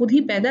 اور وہ خود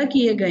ہی پیدا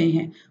کیے گئے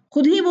ہیں،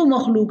 خود ہی وہ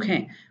مخلوق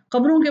ہیں،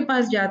 قبروں کے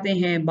پاس جاتے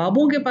ہیں،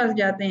 بابوں کے پاس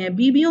جاتے ہیں،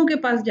 بیویوں کے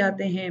پاس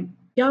جاتے ہیں،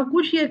 کیا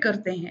کچھ یہ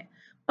کرتے ہیں،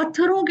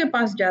 پتھروں کے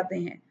پاس جاتے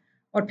ہیں،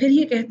 اور پھر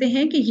یہ کہتے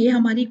ہیں کہ یہ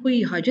ہماری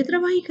کوئی حاجت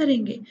روائی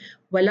کریں گے،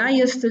 ولا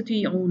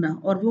یستطیعون،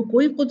 اور وہ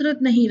کوئی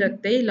قدرت نہیں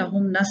رکھتے،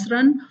 لہم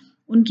نصرن،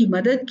 ان کی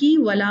مدد کی،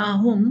 ولا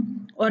ہم،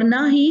 اور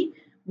نہ ہی،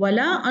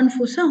 ولا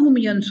انفسہم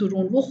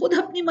ینصرون، وہ خود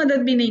اپنی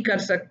مدد بھی نہیں کر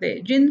سکتے،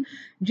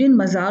 جن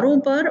مزاروں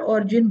پر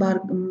اور جن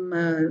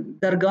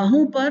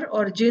درگاہوں پر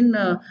اور جن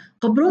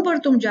قبروں پر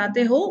تم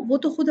جاتے ہو، وہ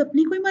تو خود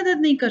اپنی کوئی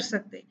مدد نہیں کر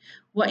سکتے۔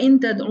 وَإِن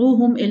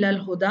تَدْعُوهُمْ إِلَى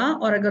الْهُدَىٰ،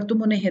 اور اگر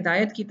تم انہیں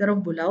ہدایت کی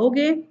طرف بلاؤ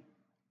گے،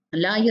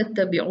 لا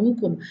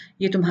يتبعوکم،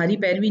 یہ تمہاری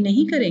پیروی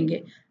نہیں کریں گے،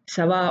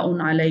 سواء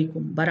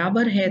علیکم،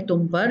 برابر ہے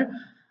تم پر،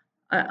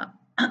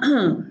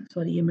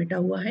 سوری یہ مٹا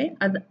ہوا ہے،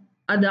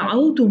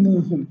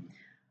 ادعوتموہم،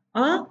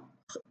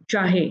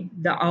 चाहे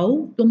दआओ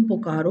तुम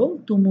पुकारो,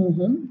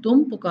 तुमुहुम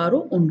तुम पुकारो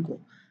उनको,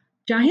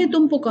 चाहे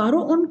तुम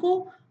पुकारो उनको,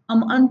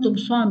 अम अंतुम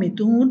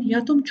स्वामितून या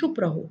तुम चुप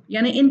रहो,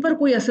 यानी इन पर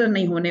कोई असर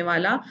नहीं होने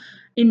वाला।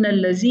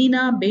 इन्नल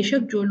लजीना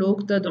बेशक जो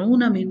लोग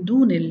तदऊन मिन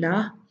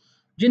दूनिल्लाह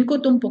जिनको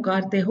तुम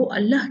पुकारते हो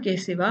अल्लाह के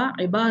सिवा,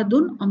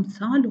 इबादुन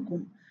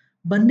अमसालुकुम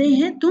बंदे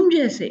हैं तुम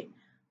जैसे,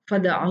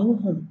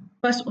 फदअूहुम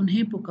बस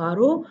उन्हें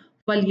पुकारो,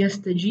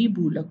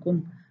 फलयस्तजीबू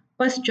लकुम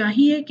बस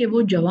चाहिए कि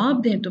वो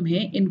जवाब दें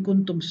तुम्हें, इन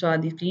कुन तुम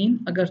सादिकीन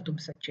अगर तुम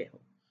सच्चे हो।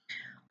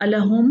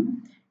 अलहुम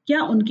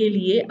क्या उनके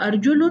लिए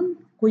अर्जुलन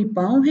कोई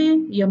पाँव हैं,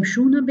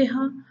 यमशून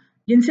बिहा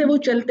जिनसे वो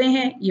चलते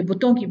हैं, ये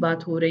बुतों की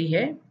बात हो रही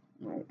है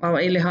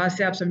और लिहाज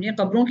से आप समझिए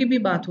कब्रों की भी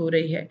बात हो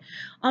रही है।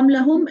 अम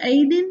लहुम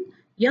ऐदिन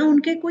या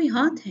उनके कोई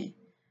हाथ हैं,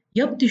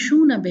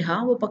 यब्तिशून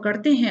बिहा वो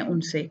पकड़ते हैं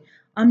उनसे,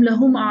 अम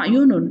लहुम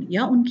आयुनुन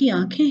या उनकी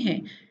आंखें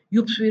हैं,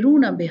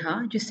 युबसिरून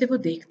बिहा जिससे वो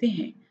देखते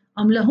हैं,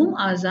 अम लहुम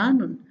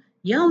आजानुन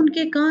या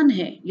उनके कान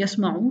हैं,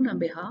 यस्माऊन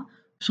बिहा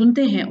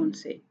सुनते हैं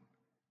उनसे।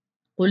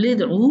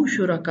 कुलिदउ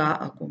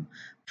शुरकाअकुम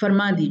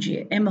फरमा दीजिए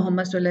ए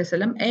मोहम्मद सल्लल्लाहु अलैहि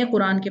वसल्लम, ए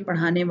कुरान के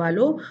पढ़ाने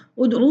वालों,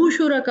 उदउ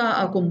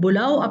शुरकाअकुम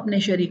बुलाओ अपने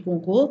शरीकों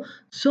को,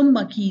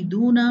 सुम्मा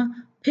कीदूना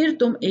फिर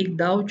तुम एक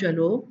दाव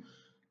चलो,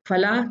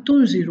 फला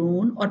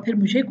तुनजिरून और फिर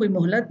मुझे कोई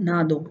मोहलत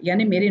ना दो,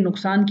 यानी मेरे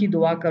नुकसान की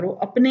दुआ करो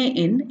अपने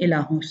इन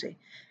इलाहों से।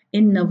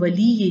 इन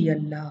वली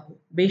अल्लाह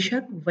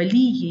बेशक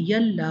वली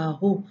अल्लाह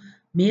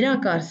मेरा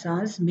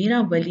कारसाज, मेरा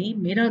वली,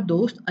 मेरा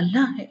दोस्त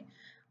अल्लाह है।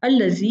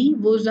 अल्लज़ी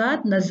वो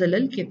ज़ात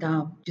नज़्ज़ल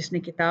किताब जिसने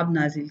किताब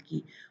नाजिल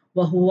की,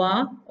 वह हुआ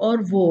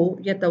और वो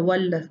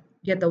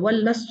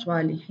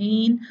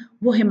यतवल्लस्वालिहीन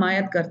वो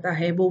हिमायत करता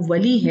है, वो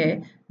वली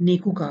है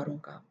नेकुकारों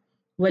का।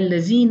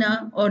 वल्लज़ीना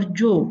और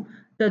जो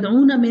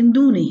तदऊन मिन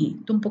दूनिही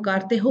तुम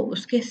पुकारते हो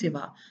उसके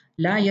सिवा,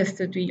 ला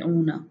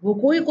यस्ततीऊना वो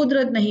कोई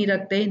कुदरत नहीं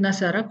रखते,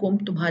 नसरकुम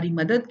तुम्हारी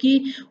मदद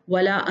की,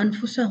 वला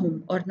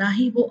अनफुसहुम और ना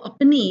ही वो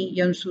अपनी,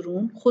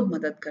 यंसुरून खुद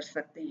मदद कर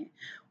सकते हैं।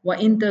 व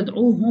इन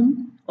तदऊहुम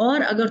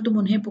और अगर तुम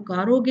उन्हें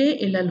पुकारोगे,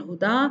 इलल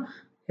हुदा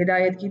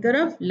हिदायत की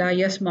तरफ, ला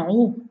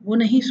यस्माऊ वो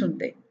नहीं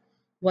सुनते,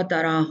 व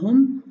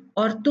तराहुम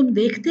और तुम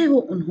देखते हो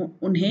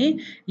उन्हें,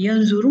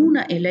 यंजुरून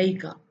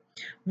इलैका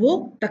वो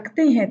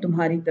तकते हैं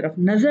तुम्हारी तरफ,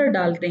 नजर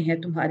डालते हैं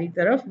तुम्हारी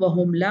तरफ,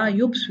 वहुम ला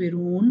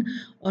युबसिरून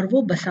और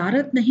वो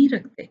बसारत नहीं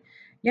रखते।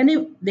 यानी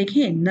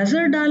देखिए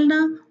नजर डालना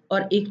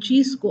और एक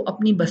चीज को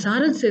अपनी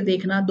बसारत से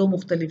देखना दो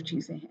मुख्तलिफ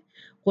चीजें हैं।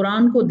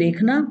 कुरान को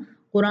देखना,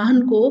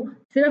 कुरान को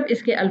सिर्फ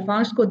इसके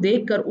अल्फाज को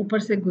देख कर ऊपर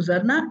से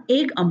गुजरना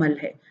एक अमल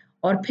है,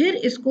 और फिर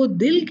इसको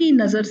दिल की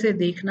नज़र से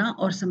देखना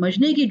और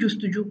समझने की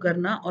जुस्तजू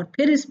करना और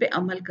फिर इस पे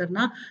अमल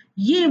करना,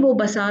 ये वो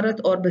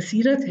बसारत और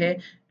बसीरत है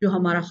जो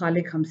हमारा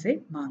खालिक हमसे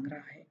मांग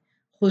रहा है।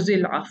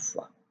 खुजिल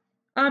अफ़्वा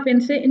आप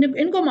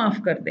इनको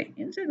माफ़ कर दें,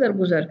 इनसे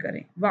दरगुजर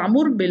करें।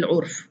 वामुर बिल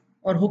उर्फ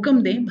और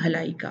हुक्म दें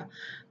भलाई का।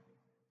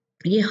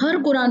 ये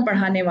हर कुरान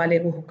पढ़ाने वाले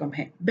को हुक्म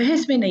है,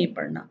 बहस में नहीं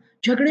पढ़ना,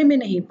 झगड़े में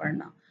नहीं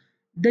पढ़ना,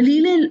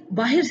 दलीलें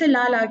बाहर से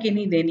ला ला के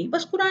नहीं देनी,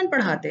 बस कुरान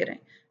पढ़ाते रहें।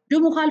 जो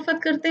मुखालफत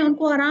करते हैं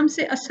उनको आराम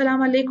से अस्सलाम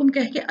वालेकुम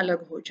कह के अलग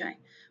हो जाएं।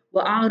 व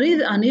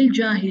आरिद अनिल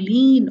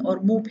जाहिलीन और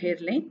मुंह फेर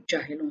लें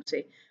जाहिलों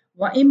से।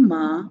 व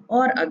इम्मा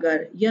और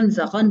अगर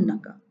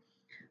यंज़गन्नका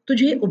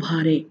तुझे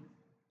उभारे,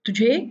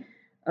 तुझे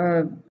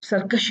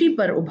सरकशी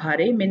पर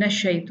उभारे,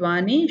 मिनश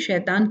शैतानी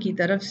शैतान की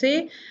तरफ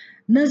से,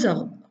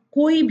 नज़ग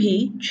कोई भी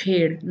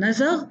छेड़,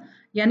 नज़ग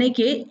यानी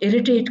कि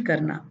इरिटेट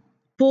करना,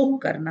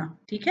 पोक करना,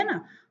 ठीक है ना।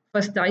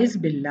 फस्ताइज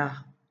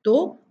बिल्लाह तो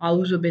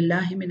आउज़ु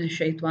बिल्लाहि मिनश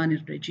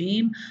शैतानिर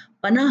रजीम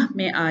पनाह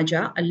में आ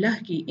जा अल्लाह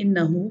की,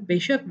 इन्नहु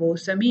बेशक वो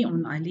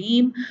समीउन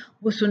अलीम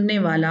वो सुनने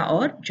वाला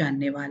और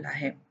जानने वाला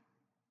है।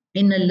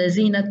 इन्नल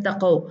लज़ीना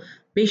तक़ौ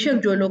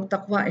बेशक जो लोग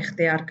तक़वा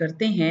इख्तियार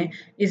करते हैं,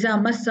 इज़ा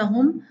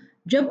मस्सहुम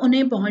जब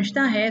उन्हें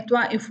पहुँचता है,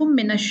 त्वाइफ़ुम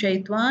मिनश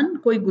शैतान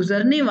कोई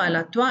गुज़रने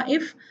वाला,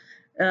 त्वाइफ़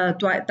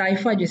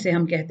ताइफा जिसे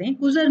हम कहते हैं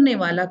गुजरने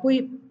वाला, कोई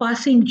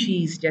पासिंग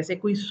चीज़ जैसे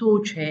कोई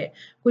सोच है,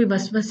 कोई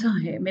वसवसा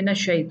है,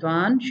 मिनश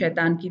शैतान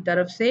शैतान की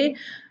तरफ से,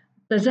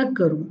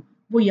 तज़क्करू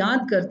वो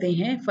याद करते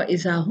हैं,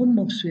 फ़इज़ाहुम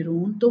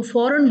मुबसिरून तो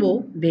फ़ौरन वो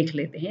देख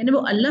लेते हैं, यानी वो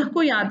अल्लाह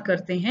को याद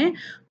करते हैं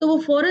तो वो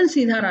फ़ौरन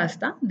सीधा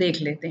रास्ता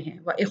देख लेते हैं।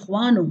 व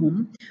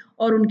इख़वानुहुम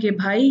और उनके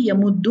भाई,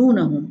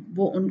 यमुद्दूनहुम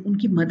वो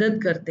उनकी मदद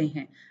करते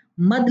हैं।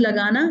 मद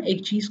लगाना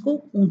एक चीज़ को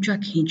ऊंचा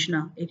खींचना,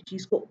 एक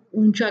चीज़ को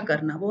ऊंचा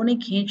करना, वो उन्हें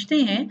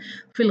खींचते हैं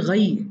फिल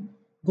गई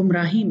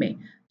गुमराही में,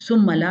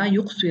 सुम्मा ला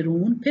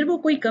युक़सिरून फिर वो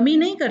कोई कमी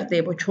नहीं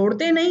करते, वो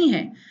छोड़ते नहीं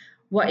हैं।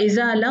 व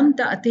इज़ा लम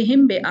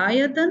तअतिहिम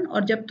बिआयतन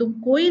और जब तुम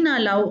कोई ना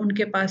लाओ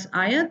उनके पास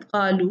आयत,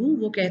 क़ालू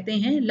वो कहते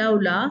हैं,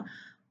 लौला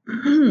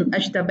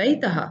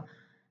अज्तबैतहा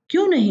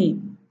क्यों नहीं,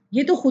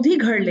 ये तो खुद ही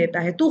घड़ लेता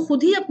है, तो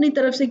खुद ही अपनी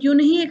तरफ से क्यों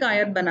नहीं एक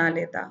आयत बना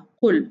लेता।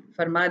 कुल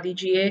फरमा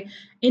दीजिए,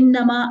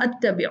 इन्नमा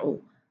अत्तबिउ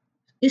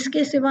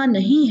इसके सिवा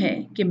नहीं है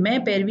कि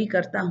मैं पैरवी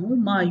करता हूँ,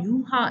 मा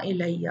यूहा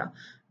इलैया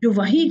जो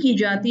वही की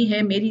जाती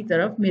है मेरी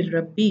तरफ, मिर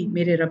रब्बी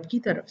मेरे रब की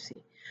तरफ से।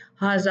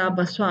 हाजा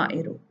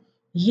बसाइरो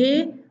ये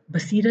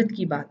بصیرت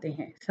کی باتیں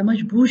ہیں،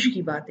 سمجھ بوجھ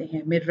کی باتیں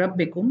ہیں، من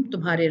ربکم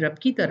تمہارے رب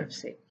کی طرف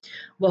سے،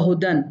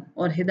 وہدن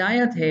اور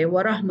ہدایت ہے،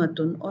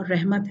 ورحمتن اور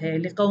رحمت ہے،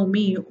 لقوم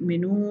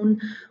یؤمنون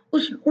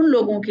ان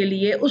لوگوں کے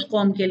لیے، اس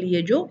قوم کے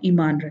لیے جو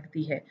ایمان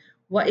رکھتی ہے،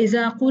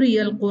 وَإِذَا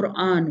قُرِئَ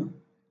الْقُرْآنُ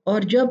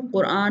اور جب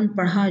قرآن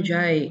پڑھا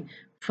جائے،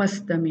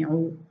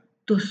 فَاسْتَمِعُوا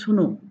تو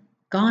سنو،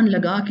 کان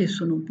لگا کے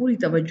سنو پوری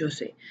توجہ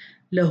سے،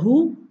 لہو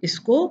اس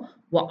کو،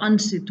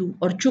 وَأَنصِتُوا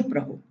اور چپ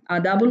رہو۔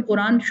 آداب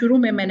القرآن شروع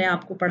میں نے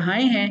آپ کو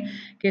پڑھائے ہیں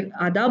کہ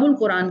آداب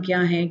القرآن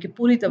کیا ہیں، کہ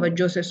پوری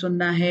توجہ سے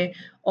سننا ہے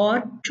اور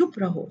چپ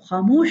رہو،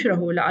 خاموش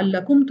رہو،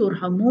 لعلکم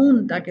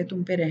ترحمون تاکہ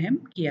تم پہ رحم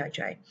کیا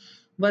جائے،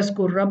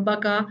 وَاذْكُر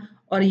رَبَّكَ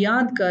اور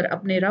یاد کر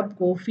اپنے رب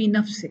کو، فی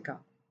نفسک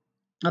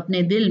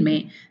اپنے دل میں،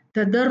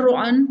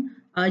 تضرعاً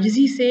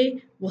عاجزی سے،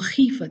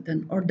 وخیفتاً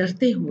اور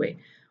ڈرتے ہوئے،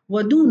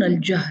 ودون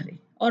الجہر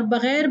اور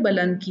بغیر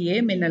بلند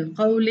کیے، من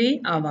القول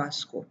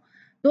آواز کو،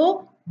 تو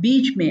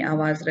بیچ میں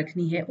آواز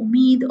رکھنی ہے،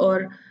 امید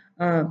اور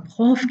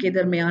خوف کے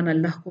درمیان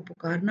اللہ کو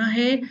پکارنا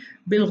ہے،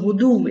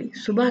 بالغدو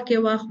صبح کے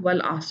وقت،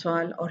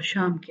 والآصال اور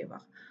شام کے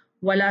وقت،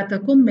 ولا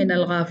تکم من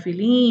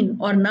الغافلین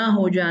اور نہ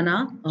ہو جانا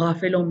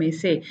غافلوں میں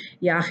سے۔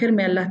 یہ آخر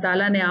میں اللہ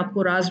تعالیٰ نے آپ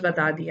کو راز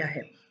بتا دیا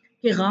ہے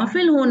کہ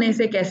غافل ہونے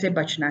سے کیسے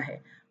بچنا ہے۔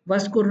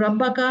 وَاذْكُر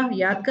رَبَّكَ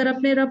یاد کر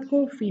اپنے رب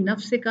کو، فی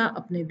نفسک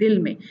اپنے دل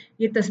میں،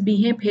 یہ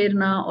تسبیحیں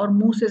پھیرنا اور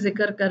منہ سے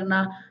ذکر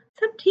کرنا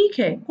سب ٹھیک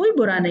ہے، کوئی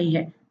برا نہیں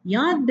ہے،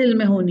 یاد دل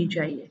میں ہونی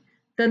چاہیے،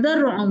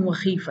 تضرعا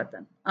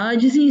وخیفتاً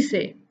عاجزی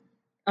سے،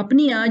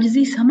 اپنی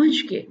عاجزی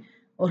سمجھ کے،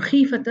 اور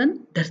خیفتاً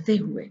ڈرتے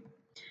ہوئے،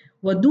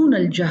 ودون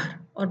الجہر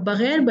اور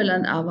بغیر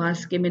بلند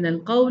آواز کے، من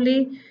القول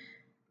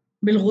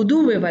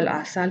بالغدو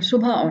والآصال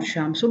صبح اور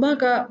شام۔ صبح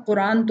کا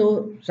قرآن تو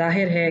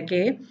ظاہر ہے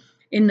کہ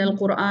ان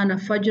القرآن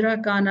فجر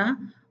کانا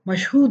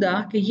مشہودا،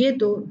 کہ یہ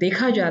تو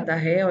دیکھا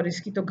جاتا ہے اور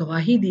اس کی تو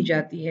گواہی دی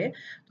جاتی ہے،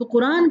 تو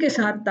قرآن کے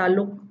ساتھ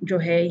تعلق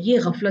جو ہے یہ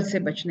غفلت سے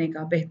بچنے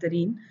کا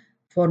بہترین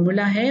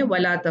فارمولا ہے،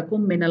 ولا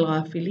تکم من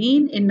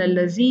الغافلین ان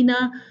الذین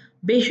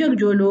بے شک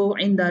جو لوگ،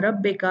 عند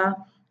ربک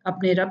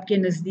اپنے رب کے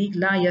نزدیک،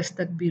 لا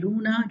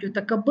یستکبرون جو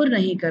تکبر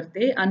نہیں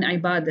کرتے، عن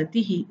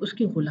عبادتہ اس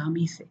کی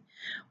غلامی سے،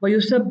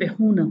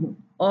 وَيُسَبِّحُونَهُ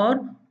اور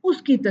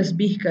اس کی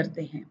تسبیح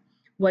کرتے ہیں،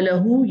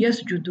 وَلَهُ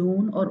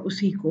يَسْجُدُونَ اور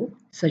اسی کو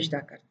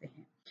سجدہ کرتے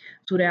ہیں۔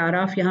 سورہ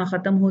اعراف یہاں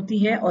ختم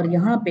ہوتی ہے اور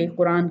یہاں پہ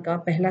قرآن کا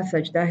پہلا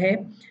سجدہ ہے۔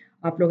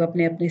 آپ لوگ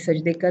اپنے اپنے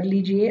سجدے کر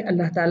لیجئے۔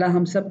 اللہ تعالی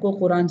ہم سب کو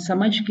قرآن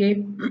سمجھ کے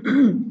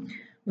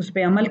اس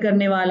پہ عمل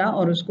کرنے والا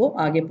اور اس کو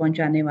آگے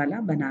پہنچانے والا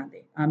بنا دے،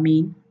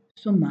 آمین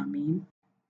ثم آمین۔